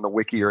on the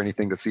wiki or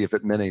anything to see if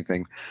it meant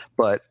anything.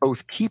 But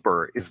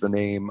Oathkeeper is the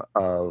name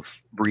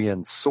of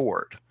Brienne's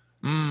sword.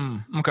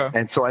 Okay.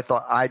 And so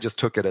I just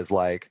took it as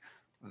like,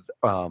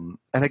 and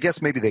I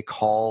guess maybe they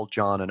call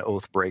Jon an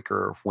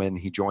Oathbreaker when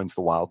he joins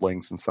the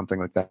Wildlings and something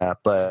like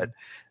that. But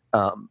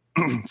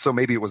so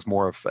maybe it was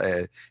more of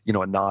a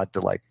nod to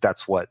like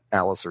that's what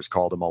Alistair's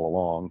called him all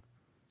along.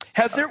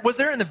 Was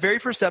there in the very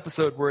first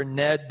episode where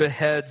Ned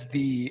beheads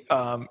the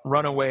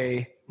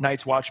runaway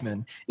Night's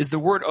Watchman, is the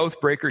word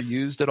Oathbreaker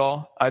used at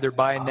all, either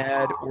by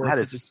Ned or? That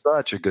is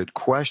such a good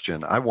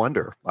question. I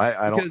wonder.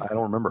 I don't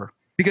remember.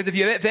 Because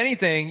if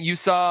anything, you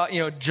saw,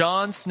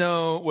 Jon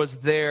Snow was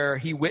there.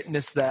 He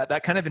witnessed that.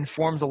 That kind of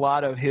informs a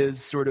lot of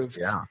his sort of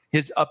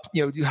his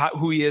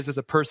who he is as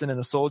a person and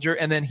a soldier.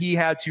 And then he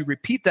had to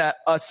repeat that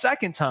a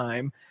second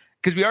time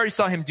because we already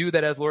saw him do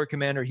that as Lord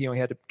Commander. He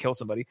had to kill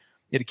somebody.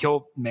 He had to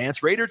kill Mance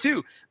Rayder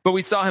too. But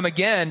we saw him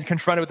again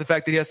confronted with the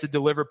fact that he has to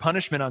deliver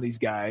punishment on these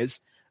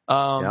guys.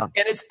 And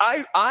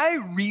I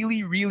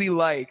really, really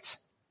liked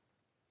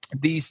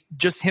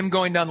just him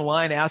going down the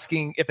line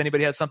asking if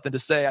anybody has something to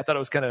say. I thought it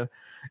was kind of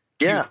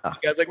cute. Yeah. The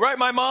guy's like, right,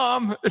 my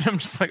mom. And I'm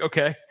just like,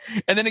 okay.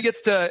 And then it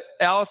gets to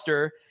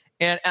Alistair,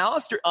 and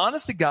Alistair,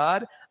 honest to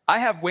God, I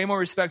have way more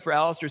respect for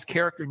Alistair's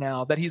character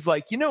now that he's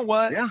like, you know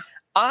what? Yeah.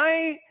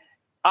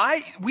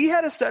 We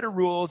had a set of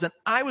rules, and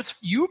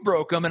you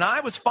broke them, and I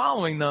was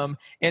following them.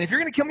 And if you're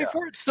going to kill me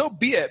for it, so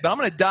be it. But I'm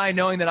going to die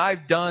knowing that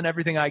I've done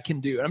everything I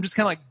can do. And I'm just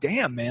kind of like,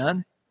 damn,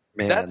 man.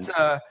 That's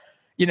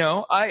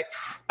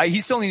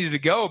he still needed to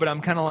go, but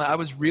I'm kind of like, I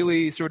was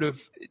really sort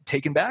of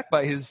taken back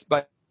by his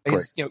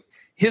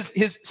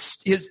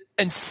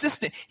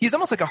insistent. He's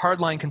almost like a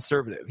hardline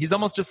conservative. He's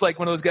almost just like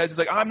one of those guys who's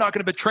like, I'm not going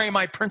to betray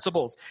my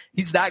principles.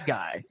 He's that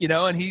guy,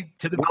 and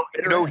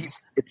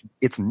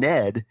it's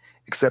Ned,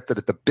 except that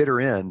at the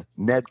bitter end,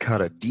 Ned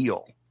cut a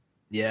deal.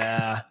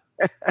 Yeah,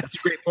 that's a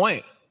great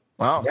point.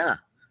 Wow. Yeah,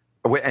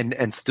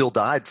 and still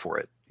died for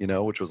it,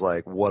 which was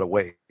like, what a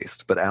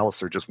waste. But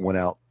Alistair just went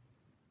out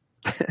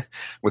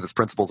with his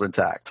principles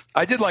intact.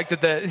 I did like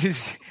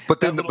that.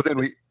 But then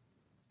we.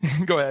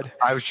 Go ahead.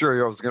 I was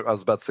sure I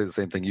was about to say the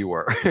same thing you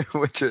were,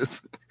 which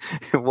is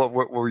what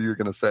were you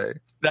going to say?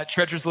 That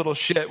treacherous little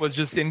shit was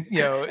just to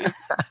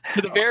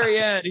the very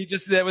end. He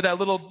just with that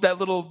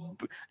little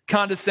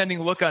condescending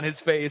look on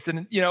his face.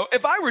 And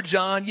if I were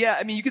John, yeah,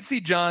 I mean, you could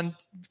see John,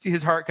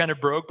 his heart kind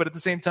of broke, but at the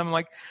same time, I'm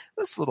like,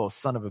 this little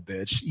son of a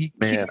bitch. He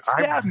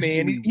stabbed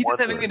me, and he doesn't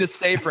have anything to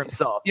say for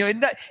himself. He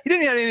didn't have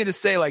anything to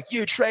say like,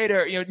 you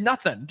traitor,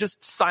 nothing.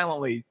 Just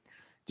silently.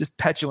 Just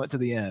petulant to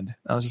the end.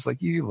 I was just like,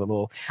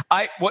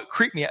 what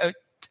creeped me out,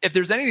 if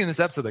there's anything in this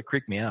episode that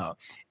creeped me out,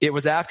 it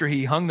was after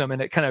he hung them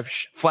and it kind of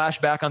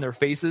flashed back on their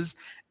faces.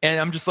 And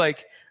I'm just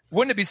like,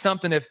 wouldn't it be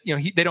something if,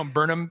 they don't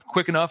burn him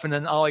quick enough and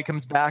then Ollie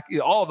comes back,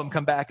 all of them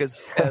come back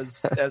as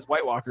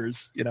White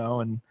Walkers,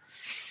 and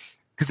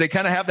because they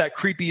kind of have that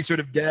creepy sort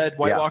of dead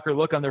White Walker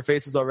look on their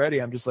faces already.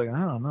 I'm just like, I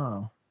don't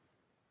know.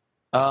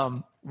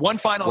 One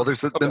final. Well,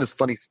 there's been this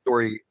funny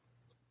story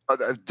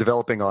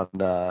developing on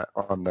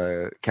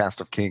the Cast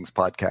of Kings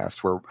podcast,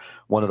 where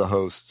one of the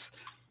hosts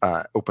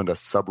opened a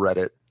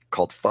subreddit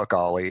called Fuck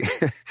Ollie,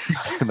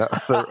 and the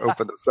other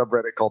opened a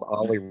subreddit called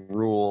Ollie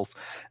Rules.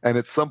 And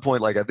at some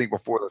point, like I think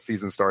before the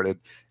season started,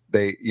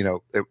 they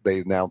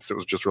announced, it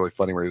was just really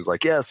funny, where he was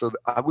like, yeah, so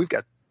we've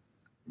got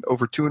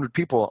over 200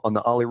 people on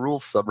the Ollie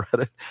Rules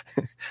subreddit.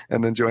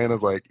 And then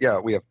Joanna's like, yeah,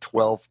 we have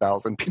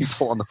 12,000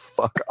 people on the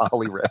Fuck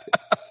Ollie Reddit.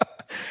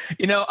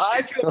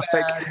 I feel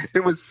bad.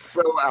 It was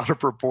so out of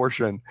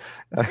proportion.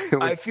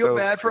 I feel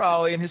bad for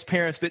Ollie and his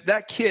parents, but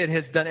that kid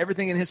has done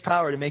everything in his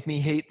power to make me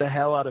hate the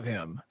hell out of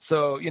him.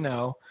 So,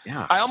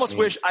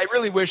 I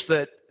really wish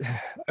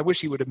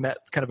he would have met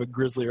kind of a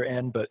grislier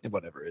end, but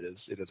whatever it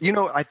is.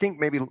 I think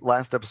maybe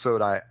last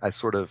episode I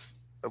sort of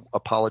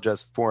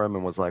apologized for him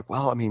and was like,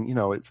 well, I mean,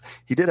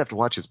 he did have to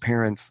watch his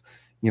parents,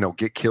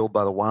 get killed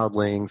by the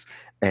wildlings.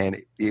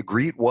 And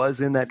Ygritte was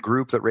in that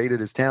group that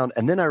raided his town.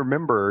 And then I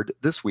remembered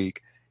this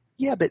week,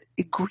 yeah, but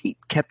Ygritte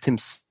kept him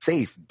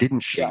safe, didn't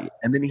she? Yeah.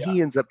 And then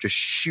he ends up just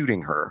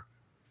shooting her.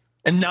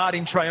 And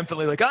nodding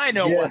triumphantly like, I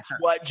know what's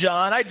what,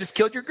 John. I just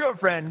killed your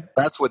girlfriend.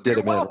 That's what did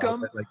him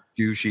welcome. In. Like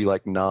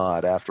douchey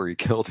nod after he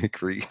killed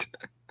Ygritte.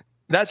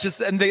 That's just,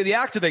 and the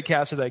actor they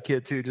cast for that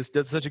kid too just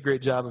does such a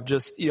great job of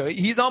just,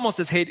 he's almost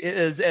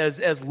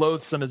as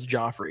loathsome as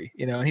Joffrey,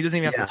 and he doesn't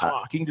even have to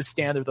talk. He can just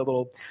stand there with a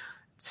little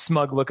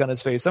smug look on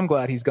his face. I'm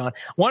glad he's gone.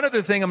 One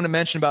other thing I'm going to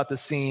mention about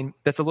this scene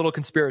that's a little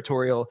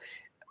conspiratorial.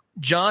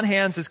 John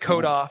hands his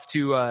coat off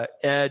to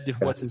Ed.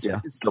 What's his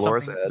name?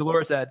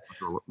 Dolorous Ed,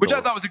 which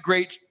I thought was a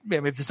great.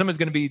 If someone's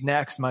going to be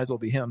next, might as well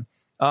be him.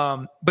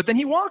 But then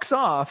he walks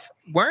off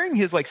wearing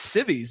his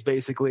civvies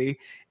basically,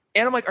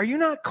 and I'm like, "Are you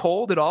not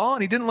cold at all?"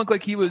 And he didn't look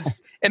like he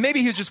was. And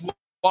maybe he was just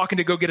walking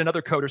to go get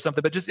another coat or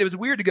something. But it was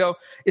weird to go.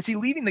 Is he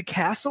leaving the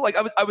castle? Like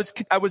I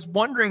was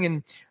wondering,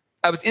 and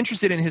I was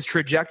interested in his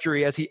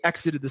trajectory as he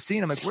exited the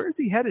scene. I'm like, where is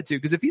he headed to?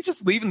 Because if he's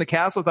just leaving the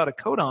castle without a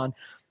coat on,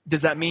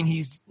 does that mean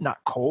he's not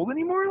cold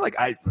anymore?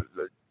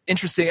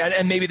 Interesting.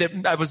 And maybe that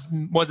I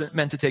wasn't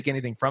meant to take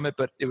anything from it,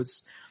 but it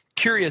was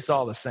curious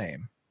all the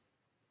same.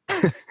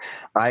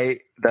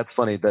 That's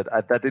funny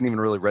that didn't even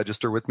really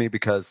register with me,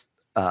 because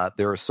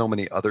there are so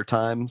many other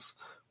times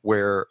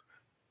where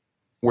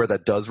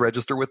that does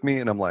register with me,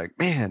 and I'm like,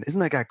 man, isn't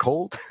that guy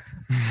cold?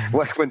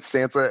 Like when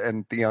Sansa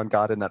and Theon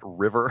got in that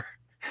river.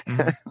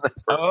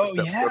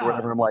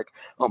 Whatever. I'm like,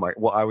 oh my.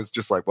 Well, I was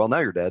just like, well, now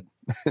you're dead.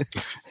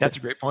 That's a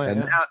great point.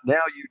 And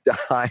now you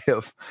die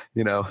of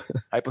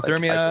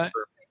hypothermia,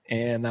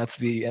 and that's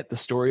the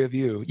story of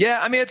you. Yeah,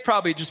 I mean, it's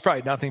probably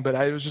nothing. But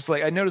I was just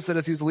like, I noticed that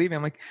as he was leaving,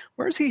 I'm like,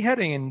 where is he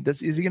heading? And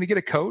is he going to get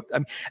a coat?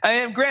 I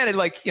am granted,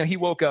 he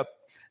woke up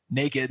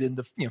naked in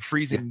the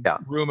freezing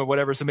room or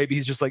whatever. So maybe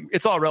he's just like,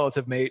 it's all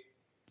relative, mate.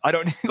 I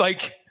don't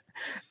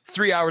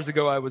 3 hours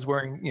ago I was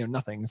wearing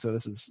nothing, so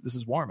this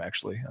is warm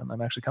actually.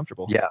 I'm actually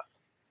comfortable. Yeah,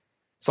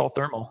 it's all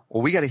thermal.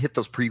 Well, we got to hit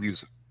those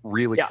previews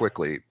really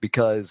quickly,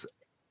 because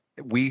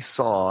we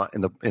saw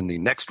in the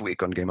next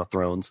week on Game of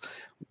Thrones,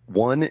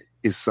 one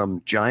is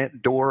some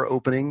giant door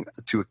opening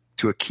to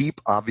a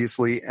keep,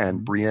 obviously,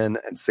 and Brienne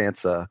and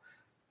Sansa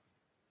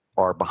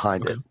are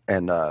behind it,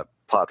 and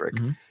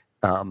Podrick.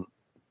 Mm-hmm.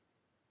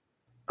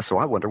 So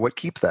I wonder what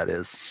keep that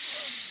is.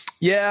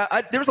 Yeah,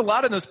 there was a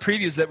lot in those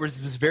previews that was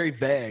very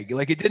vague.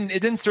 Like it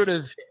didn't sort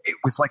of. It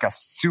was like a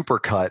super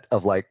cut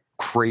of like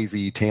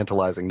crazy,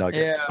 tantalizing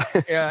nuggets.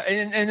 Yeah,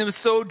 and it was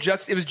so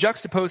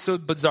juxtaposed so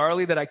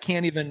bizarrely that I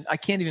can't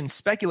even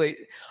speculate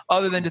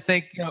other than to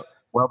think,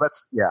 Well,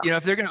 that's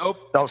if they're going to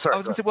open, oh, sorry. I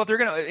was going to say, well, if they're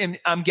going to,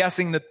 I'm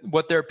guessing that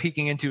what they're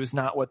peeking into is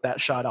not what that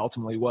shot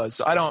ultimately was.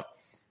 So I don't.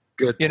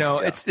 Good.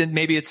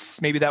 Maybe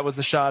that was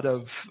the shot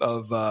of.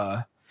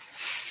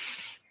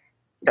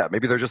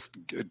 Maybe they're just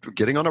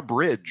getting on a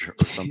bridge or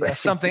something. Yeah,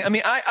 something. I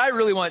mean, I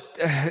really want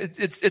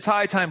it's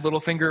high time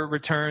Littlefinger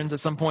returns at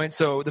some point.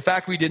 So the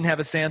fact we didn't have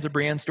a Sansa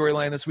Brienne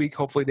storyline this week,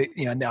 hopefully they,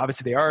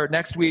 obviously they are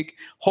next week.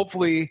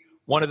 Hopefully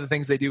one of the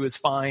things they do is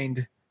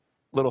find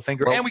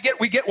Littlefinger, and we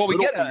get.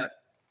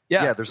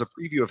 Yeah, there's a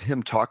preview of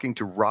him talking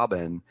to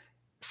Robin.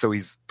 So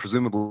he's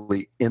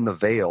presumably in the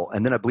Vale.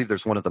 And then I believe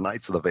there's one of the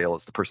Knights of the Vale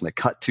is the person they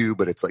cut to,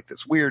 but it's like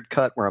this weird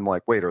cut where I'm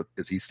like, wait,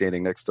 is he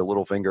standing next to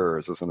Littlefinger, or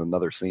is this in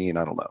another scene?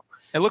 I don't know.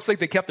 It looks like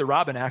they kept the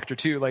Robin actor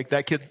too. Like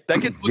that kid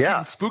looking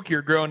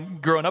spookier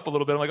growing up a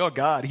little bit. I'm like, oh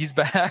God, he's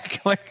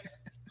back. Like,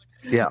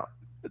 yeah,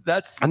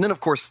 and then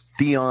of course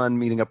Theon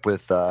meeting up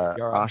with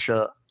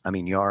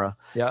Yara.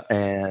 Yeah.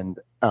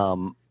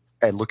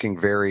 And looking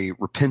very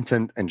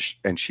repentant, and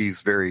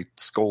she's very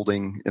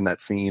scolding in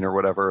that scene or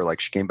whatever. Like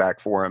she came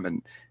back for him,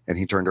 and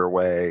he turned her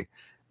away.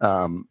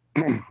 I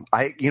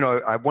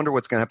wonder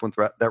what's going to happen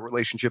with that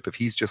relationship, if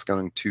he's just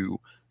going to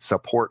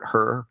support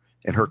her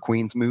in her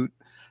queen's moot,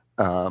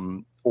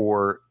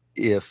 or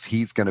if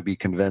he's going to be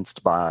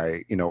convinced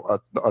by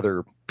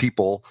other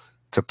people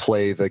to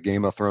play the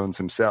Game of Thrones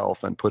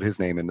himself and put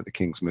his name into the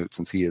king's moot,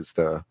 since he is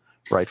the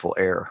rightful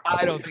heir.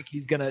 I don't think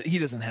he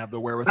doesn't have the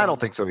wherewithal. I don't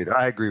think so either.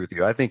 I agree with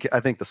you. I think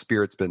the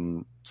spirit's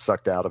been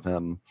sucked out of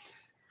him.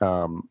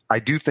 I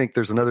do think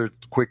there's another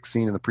quick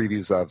scene in the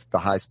previews of the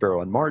High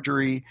Sparrow and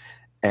Marjorie,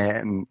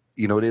 and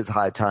it is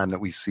high time that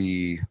we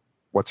see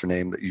what's her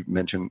name that you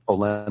mentioned,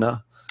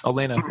 Olenna,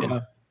 yeah.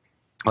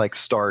 Like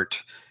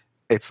start.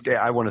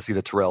 I want to see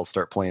the Tyrells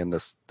start playing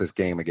this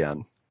game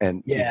again,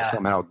 and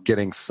somehow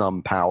getting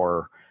some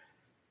power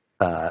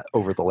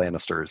over the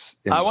Lannisters.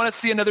 I want to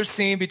see another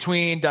scene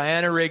between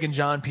Diana Rigg and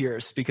John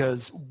Pierce,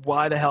 because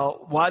why the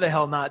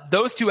hell not?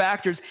 Those two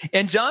actors,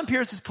 and John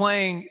Pierce is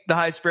playing the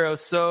High Sparrow.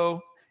 So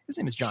his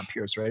name is John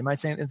Pierce, right? Am I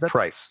saying, is that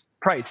Price?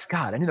 Price.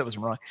 God, I knew that was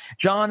wrong.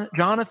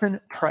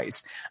 Jonathan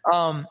Price.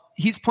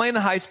 He's playing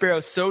the High Sparrow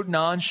so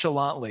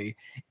nonchalantly,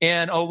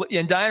 and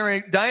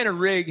Diana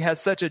Rigg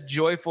has such a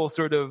joyful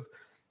sort of,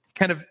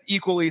 kind of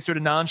equally sort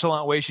of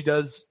nonchalant way she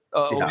does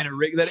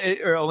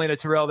Olenna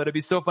Tyrell, that it'd be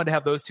so fun to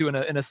have those two in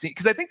a scene,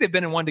 because I think they've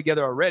been in one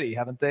together already,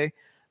 haven't they?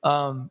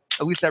 At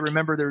least I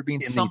remember there being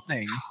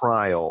something.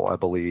 Trial, I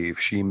believe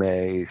she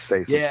may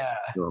say something. Yeah.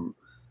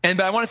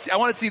 But I want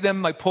to see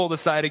them like pulled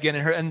aside again,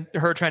 and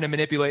her trying to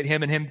manipulate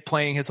him, and him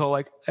playing his whole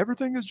like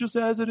everything is just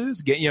as it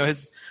is game.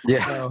 His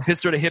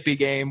sort of hippie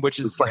game, which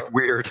is like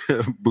weird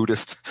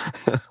Buddhist.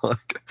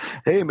 Like,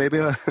 hey, maybe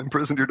I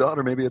imprisoned your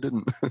daughter, maybe I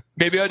didn't.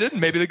 Maybe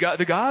the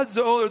gods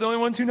are the only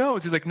ones who know.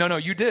 He's like, no,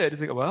 you did. He's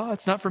like, well,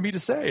 it's not for me to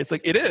say. It's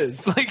like, it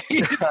is. Like,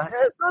 it's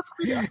not for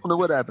me. I don't know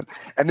what happened.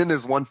 And then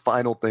there's one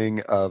final thing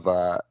of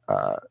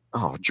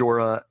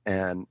Jorah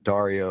and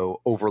Daario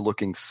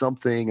overlooking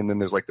something, and then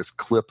there's like this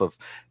clip of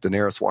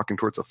Daenerys walking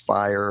towards a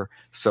fire.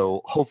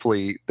 So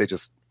hopefully they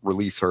just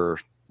release her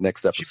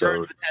next episode. She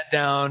burns the tent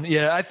down.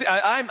 Yeah,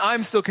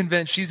 I'm still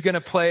convinced she's going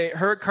to play.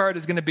 Her card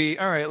is going to be,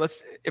 all right,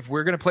 if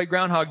we're going to play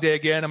Groundhog Day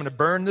again, I'm going to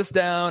burn this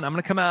down. I'm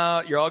going to come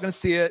out. You're all going to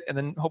see it, and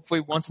then hopefully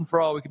once and for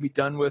all we can be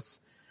done with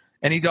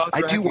any dog.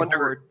 I do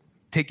wonder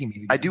taking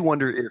me. I do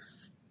wonder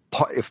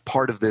if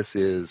part of this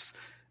is,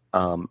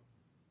 I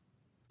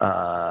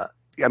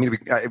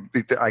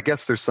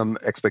guess there's some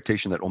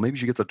expectation that, well, maybe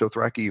she gets a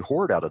Dothraki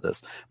horde out of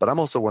this. But I'm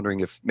also wondering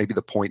if maybe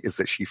the point is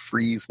that she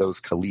frees those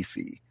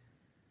Khaleesi,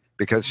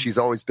 because she's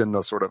always been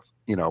the sort of,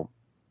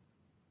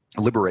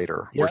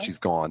 liberator where she's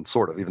gone,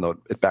 sort of, even though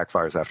it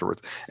backfires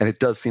afterwards. And it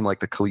does seem like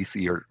the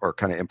Khaleesi are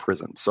kind of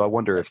imprisoned. So I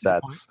wonder if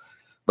that's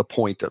the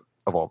point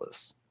of all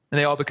this. And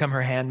they all become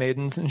her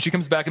handmaidens. And she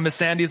comes back, and Miss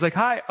Sandy's like,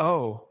 hi,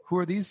 oh, who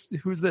are these?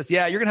 Who's this?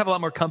 Yeah, you're going to have a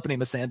lot more company,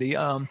 Miss Sandy.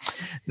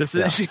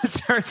 She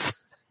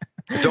starts...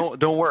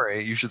 Don't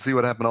worry. You should see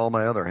what happened to all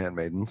my other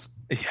handmaidens.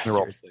 Yeah, They're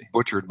seriously. all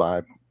butchered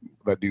by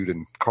that dude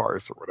in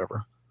Karth or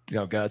whatever.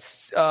 Oh,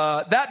 guts.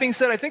 That being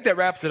said, I think that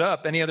wraps it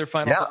up. Any other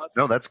final thoughts?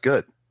 No, that's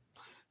good.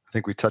 I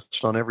think we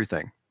touched on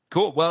everything.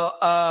 Cool.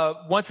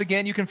 Well, once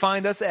again, you can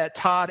find us at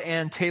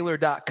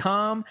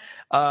toddandtaylor.com.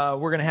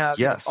 We're going to have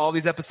all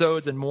these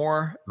episodes and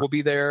more. We'll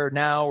be there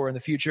now or in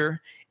the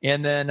future.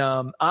 And then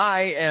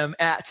I am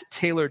at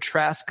Taylor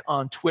Trask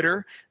on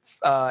Twitter.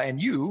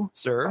 And you,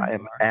 sir? I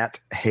am at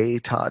Hey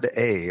Todd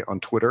A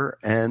on Twitter.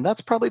 And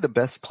that's probably the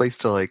best place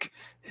to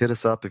hit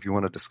us up if you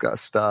want to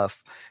discuss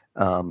stuff.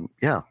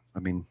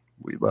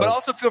 But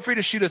also feel free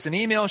to shoot us an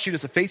email, shoot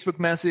us a Facebook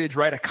message,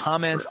 write a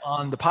comment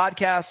on the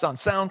podcast, on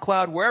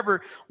SoundCloud,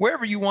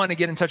 wherever you want to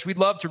get in touch. We'd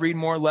love to read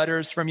more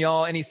letters from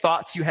y'all. Any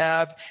thoughts you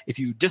have, if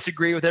you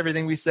disagree with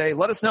everything we say,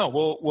 let us know.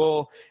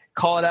 We'll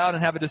call it out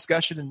and have a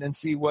discussion and then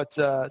see what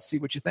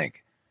you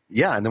think.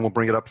 Yeah, and then we'll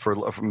bring it up for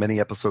many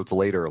episodes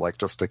later, like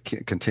just to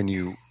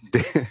continue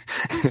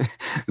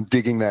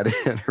digging that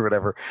in or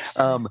whatever.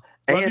 And,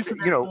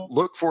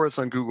 look for us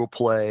on Google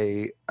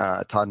Play,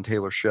 Todd and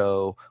Taylor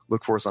Show.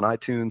 Look for us on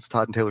iTunes,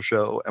 Todd and Taylor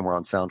Show. And we're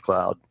on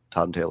SoundCloud,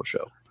 Todd and Taylor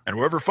Show. And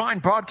wherever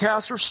fine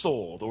podcasts are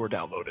sold or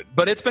downloaded.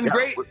 But it's been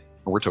great.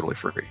 We're totally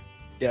free.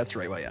 Yeah, that's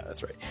right. Well, yeah,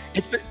 that's right.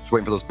 It's been just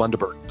waiting for those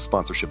Bundaberg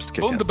sponsorships to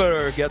kick in.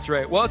 Bundaberg, that's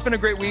right. Well, it's been a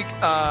great week.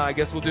 I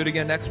guess we'll do it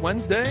again next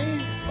Wednesday.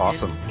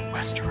 Awesome. In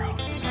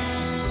Westeros.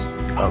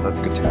 Oh, that's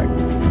a good tag.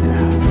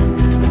 Yeah.